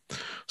way.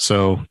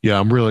 So, yeah,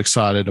 I'm really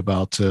excited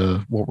about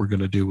what we're going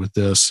to do with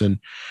this. And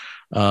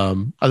I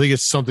think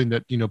it's something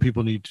that,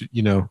 people need to,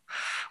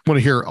 want to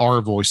hear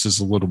our voices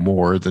a little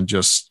more than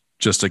just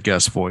a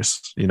guest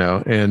voice,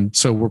 and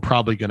so we're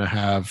probably going to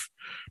have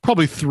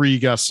 3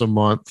 guests a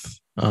month.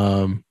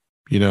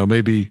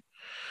 Maybe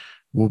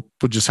we'll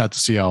just have to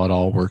see how it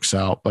all works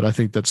out. But I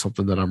think that's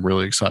something that I'm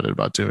really excited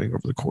about doing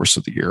over the course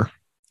of the year.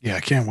 Yeah, I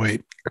can't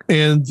wait.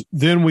 And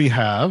then we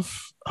have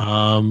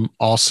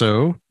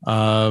also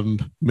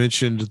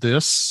mentioned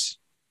this.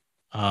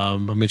 I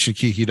mentioned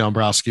Kiki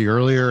Dombrowski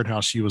earlier and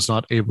how she was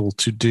not able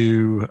to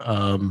do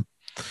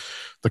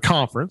the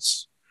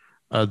conference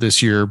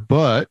this year,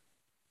 but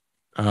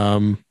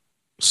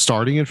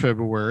starting in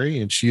February,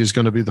 and she is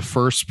going to be the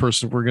first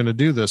person we're going to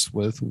do this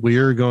with. We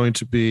are going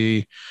to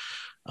be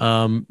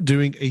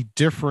doing a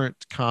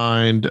different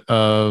kind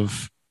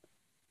of,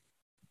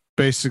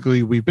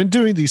 basically, we've been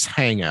doing these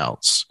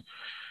hangouts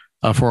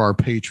for our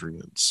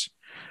Patreons.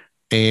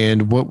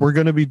 And what we're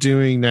going to be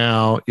doing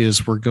now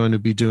is we're going to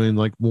be doing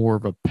like more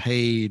of a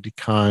paid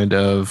kind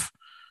of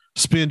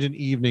spend an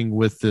evening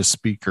with this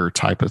speaker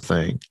type of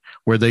thing,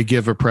 where they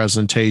give a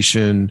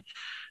presentation,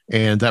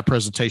 and that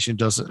presentation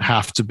doesn't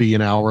have to be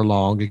an hour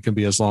long. It can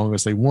be as long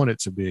as they want it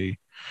to be.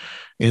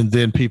 And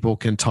then people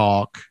can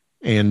talk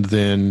and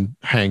then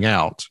hang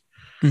out.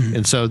 Mm-hmm.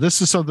 And so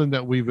this is something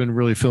that we've been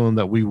really feeling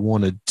that we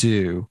want to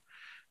do.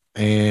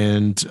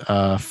 And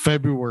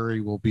February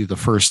will be the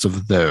first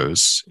of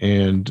those.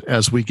 And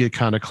as we get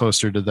kind of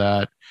closer to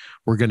that,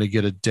 we're going to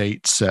get a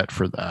date set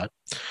for that.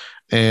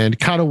 And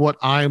kind of what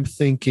I'm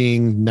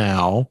thinking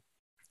now,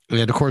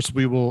 and of course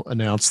we will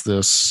announce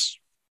this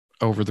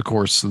over the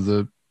course of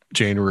the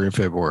January and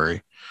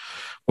February.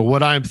 But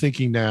what I'm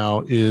thinking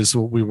now is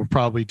what we will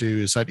probably do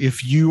is that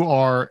if you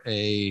are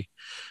a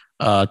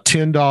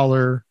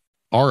 $10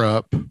 or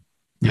up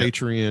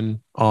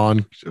Patreon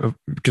on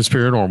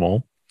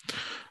Conspiranormal,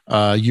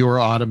 you are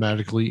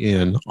automatically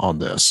in on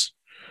this.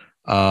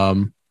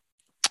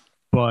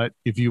 But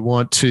if you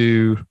want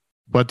to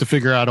but to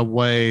figure out a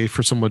way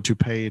for someone to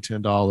pay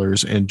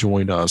 $10 and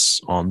join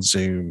us on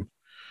Zoom,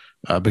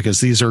 because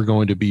these are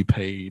going to be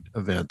paid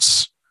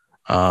events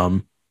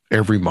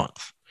every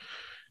month.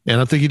 And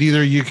I think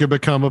either you could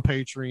become a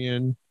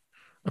Patreon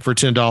for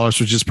 $10,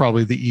 which is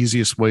probably the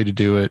easiest way to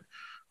do it,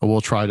 or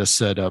we'll try to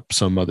set up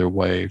some other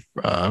way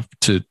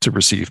to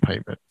receive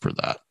payment for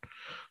that.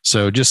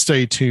 So just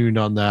stay tuned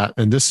on that.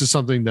 And this is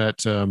something that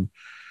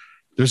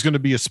there's going to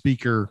be a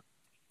speaker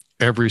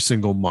every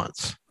single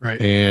month.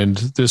 Right. And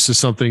this is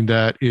something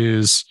that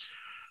is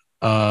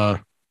a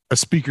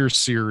speaker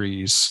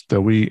series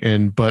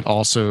that but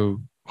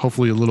also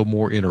hopefully a little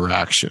more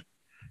interaction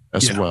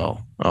as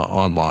well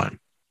online.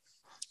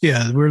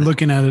 Yeah. We're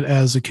looking at it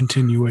as a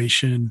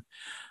continuation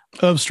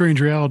of Strange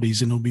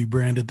Realities, and it'll be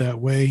branded that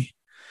way.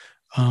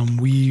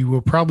 We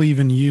will probably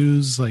even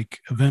use like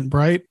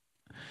Eventbrite,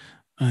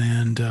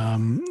 and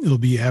it'll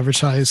be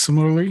advertised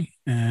similarly,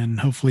 and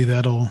hopefully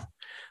that'll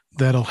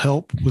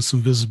help with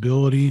some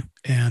visibility,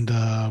 and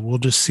we'll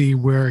just see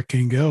where it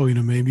can go.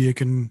 Maybe it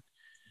can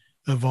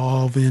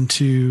evolve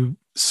into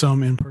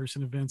some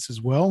in-person events as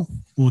well.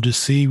 We'll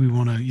just see. We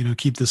want to,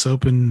 keep this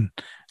open,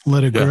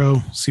 let it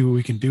grow, see what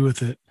we can do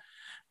with it,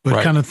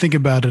 but kind of think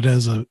about it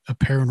as a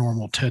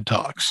paranormal TED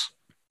Talks.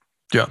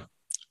 Yeah.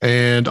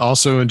 And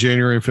also in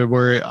January and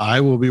February,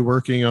 we will be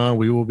working on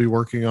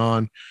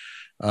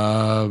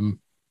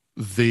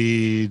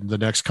the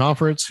next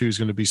conference, who's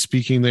going to be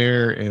speaking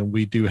there. And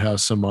we do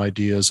have some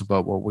ideas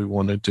about what we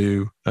want to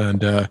do.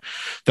 And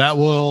that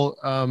will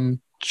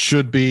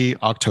should be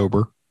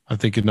October. I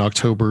think in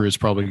October is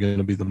probably going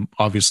to be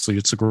obviously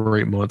it's a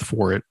great month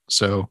for it.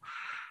 So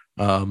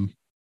I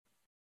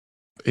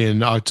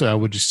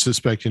would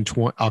suspect in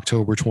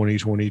October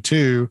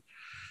 2022,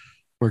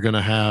 we're going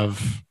to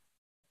have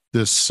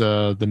this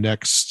the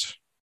next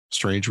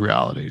Strange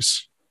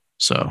Realities.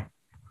 So,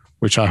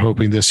 which I'm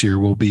hoping this year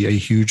will be a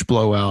huge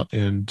blowout,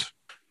 and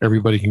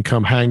everybody can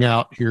come hang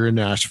out here in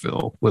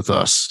Nashville with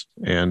us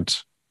and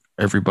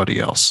everybody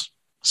else.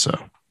 So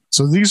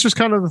these are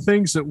kind of the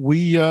things that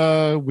we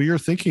are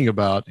thinking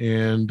about,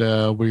 and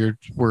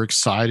we're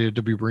excited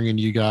to be bringing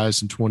you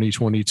guys in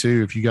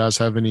 2022. If you guys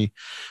have any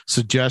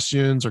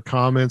suggestions or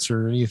comments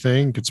or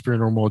anything,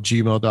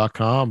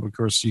 conspiranormal@gmail.com. Of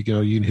course, you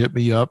can hit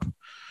me up,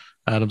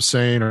 Adam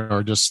Sane,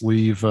 or just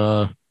leave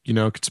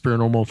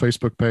Conspiranormal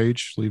Facebook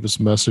page, leave us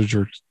a message,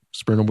 or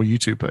Conspiranormal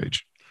YouTube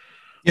page.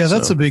 Yeah,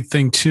 that's a big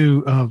thing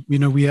too.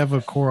 We have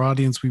a core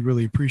audience we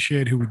really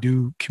appreciate, who we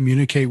do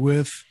communicate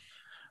with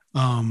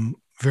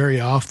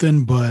very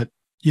often, but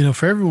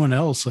for everyone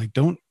else, like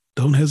don't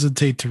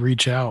hesitate to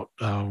reach out.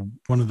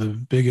 One of the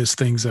biggest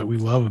things that we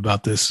love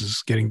about this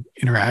is getting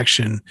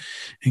interaction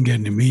and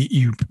getting to meet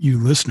you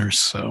listeners.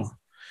 So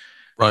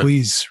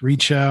please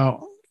reach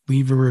out,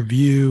 leave a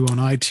review on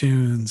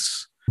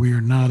iTunes. We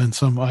are not in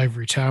some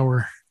ivory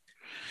tower.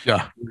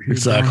 Yeah,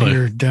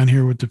 exactly. Down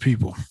here with the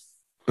people.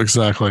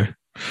 Exactly.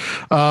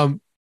 I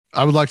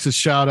would like to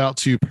shout out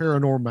to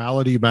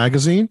Paranormality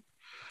Magazine.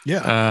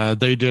 Yeah.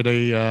 They did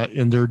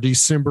in their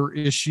December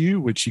issue,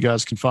 which you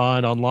guys can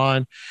find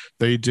online,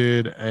 they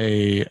did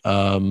a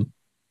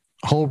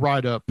whole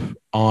write-up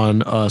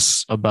on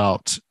us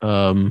about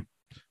the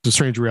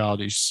Strange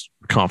Realities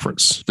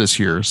conference this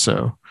year.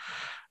 So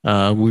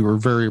we were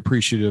very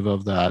appreciative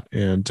of that,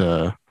 and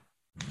it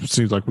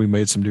seems like we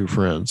made some new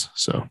friends.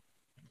 So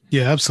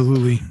yeah,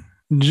 absolutely.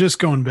 Just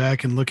going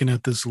back and looking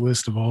at this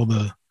list of all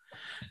the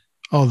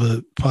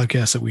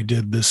podcasts that we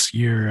did this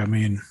year, I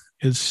mean,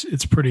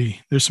 it's pretty,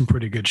 there's some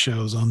pretty good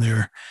shows on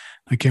there.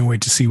 I can't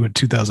wait to see what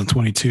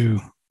 2022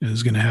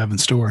 is going to have in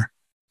store.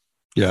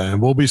 Yeah.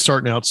 And we'll be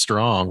starting out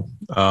strong.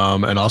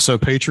 And also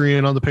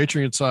Patreon, on the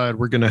Patreon side,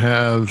 we're going to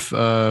have,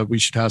 we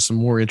should have some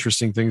more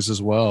interesting things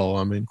as well.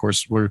 I mean, of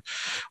course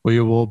we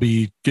will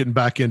be getting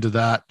back into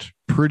that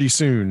pretty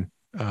soon.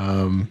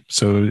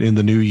 So in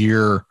the new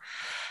year,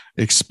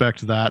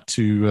 expect that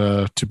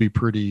to be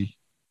pretty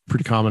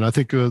common. I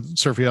think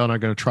Sergio and I are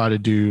going to try to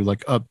do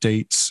like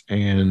updates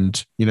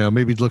and,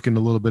 maybe looking a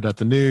little bit at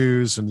the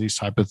news and these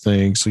type of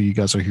things. So you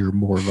guys will hear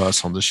more of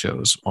us on the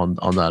shows on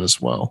that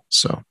as well.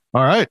 So,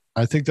 all right.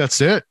 I think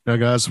that's it. Now,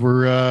 guys,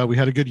 we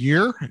had a good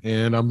year,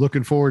 and I'm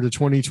looking forward to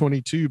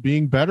 2022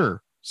 being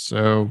better.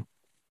 So,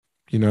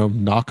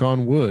 knock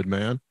on wood,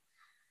 man.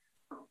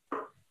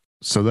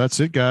 So that's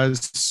it,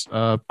 guys.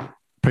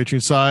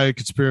 Patreon site,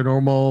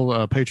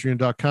 Conspiranormal,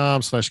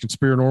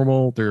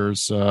 patreon.com/Conspiranormal.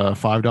 There's $5,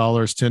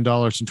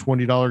 $10, and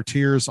 $20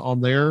 tiers on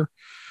there.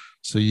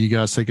 So you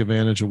guys take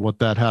advantage of what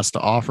that has to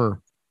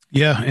offer.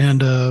 Yeah.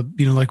 And,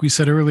 like we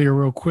said earlier,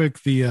 real quick,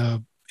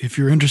 if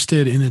you're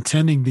interested in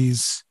attending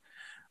these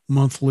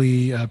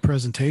monthly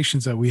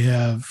presentations that we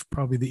have,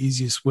 probably the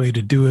easiest way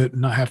to do it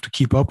and not have to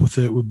keep up with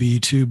it would be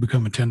to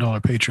become a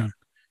 $10 patron.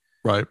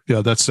 Right.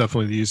 Yeah, that's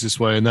definitely the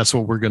easiest way. And that's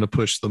what we're going to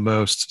push the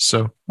most.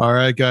 So, all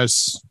right,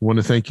 guys, want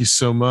to thank you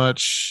so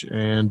much.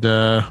 And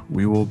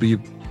we will be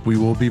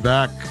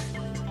back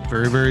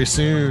very, very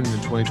soon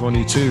in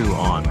 2022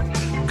 on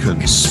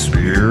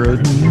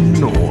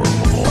Conspiranormal.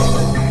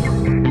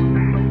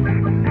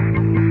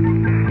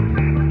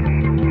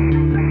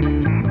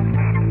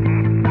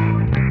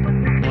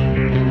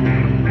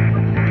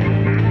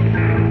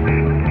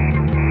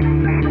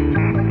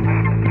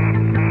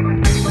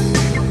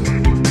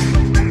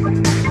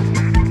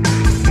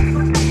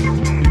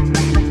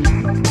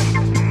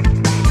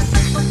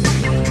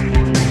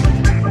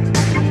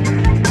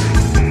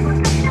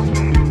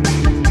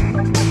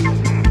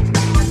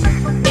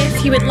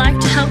 you would like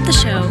to help the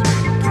show,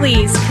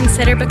 please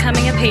consider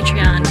becoming a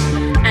Patreon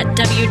at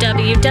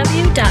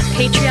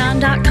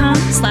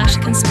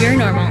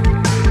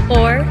www.patreon.com/conspiranormal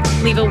or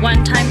leave a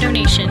one-time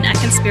donation at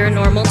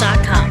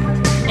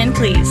conspiranormal.com. And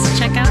please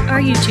check out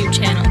our YouTube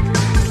channel,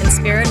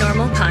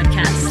 Conspiranormal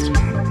Podcast.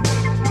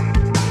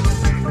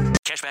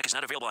 Cashback is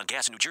not available on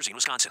gas in New Jersey and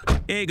Wisconsin.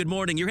 Hey, good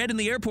morning. You're heading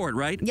to the airport,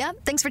 right? Yep,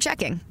 thanks for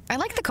checking. I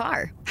like the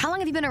car. How long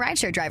have you been a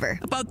rideshare driver?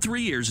 About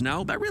 3 years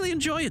now. I really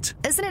enjoy it.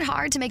 Isn't it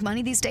hard to make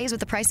money these days with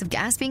the price of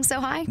gas being so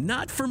high?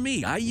 Not for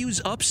me. I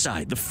use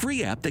Upside, the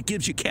free app that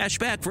gives you cash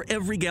back for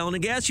every gallon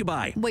of gas you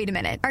buy. Wait a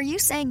minute. Are you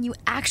saying you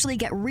actually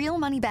get real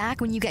money back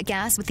when you get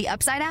gas with the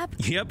Upside app?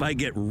 Yep, I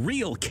get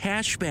real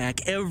cash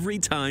back every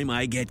time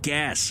I get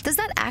gas. Does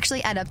that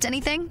actually add up to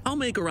anything? I'll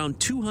make around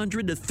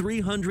 $200 to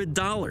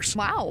 $300.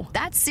 Wow,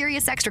 that's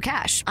serious extra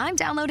cash. I'm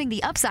downloading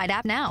the Upside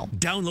app now.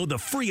 Download the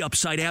free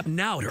Upside app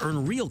now to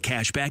earn real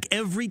cash back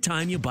every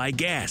time you buy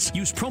gas.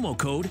 Use promo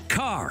code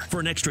CAR for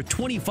an extra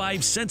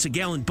 25 cents a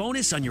gallon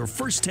bonus on your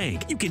first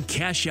tank. You can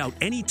cash out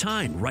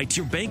anytime right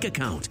to your bank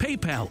account,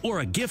 PayPal,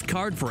 or a gift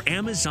card for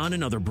Amazon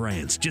and other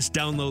brands. Just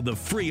download the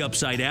free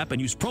Upside app and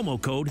use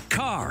promo code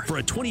CAR for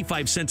a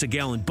 25 cents a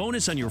gallon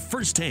bonus on your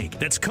first tank.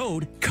 That's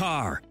code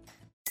CAR.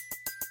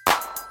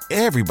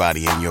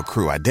 Everybody in your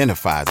crew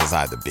identifies as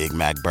either Big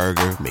Mac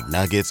Burger,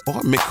 McNuggets, or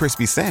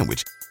McCrispy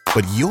Sandwich.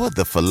 But you're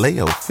the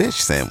Filet-O-Fish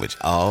Sandwich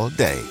all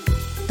day.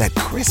 That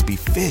crispy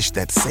fish,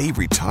 that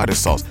savory tartar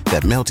sauce,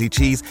 that melty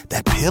cheese,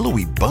 that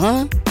pillowy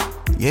bun.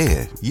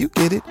 Yeah, you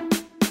get it.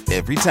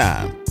 Every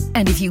time.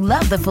 And if you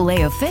love the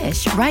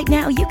Filet-O-Fish, right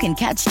now you can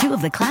catch two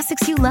of the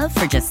classics you love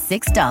for just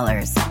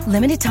 $6.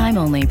 Limited time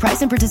only.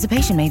 Price and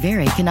participation may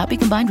vary. Cannot be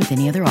combined with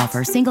any other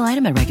offer. Single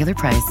item at regular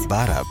price.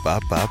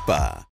 Ba-da-ba-ba-ba.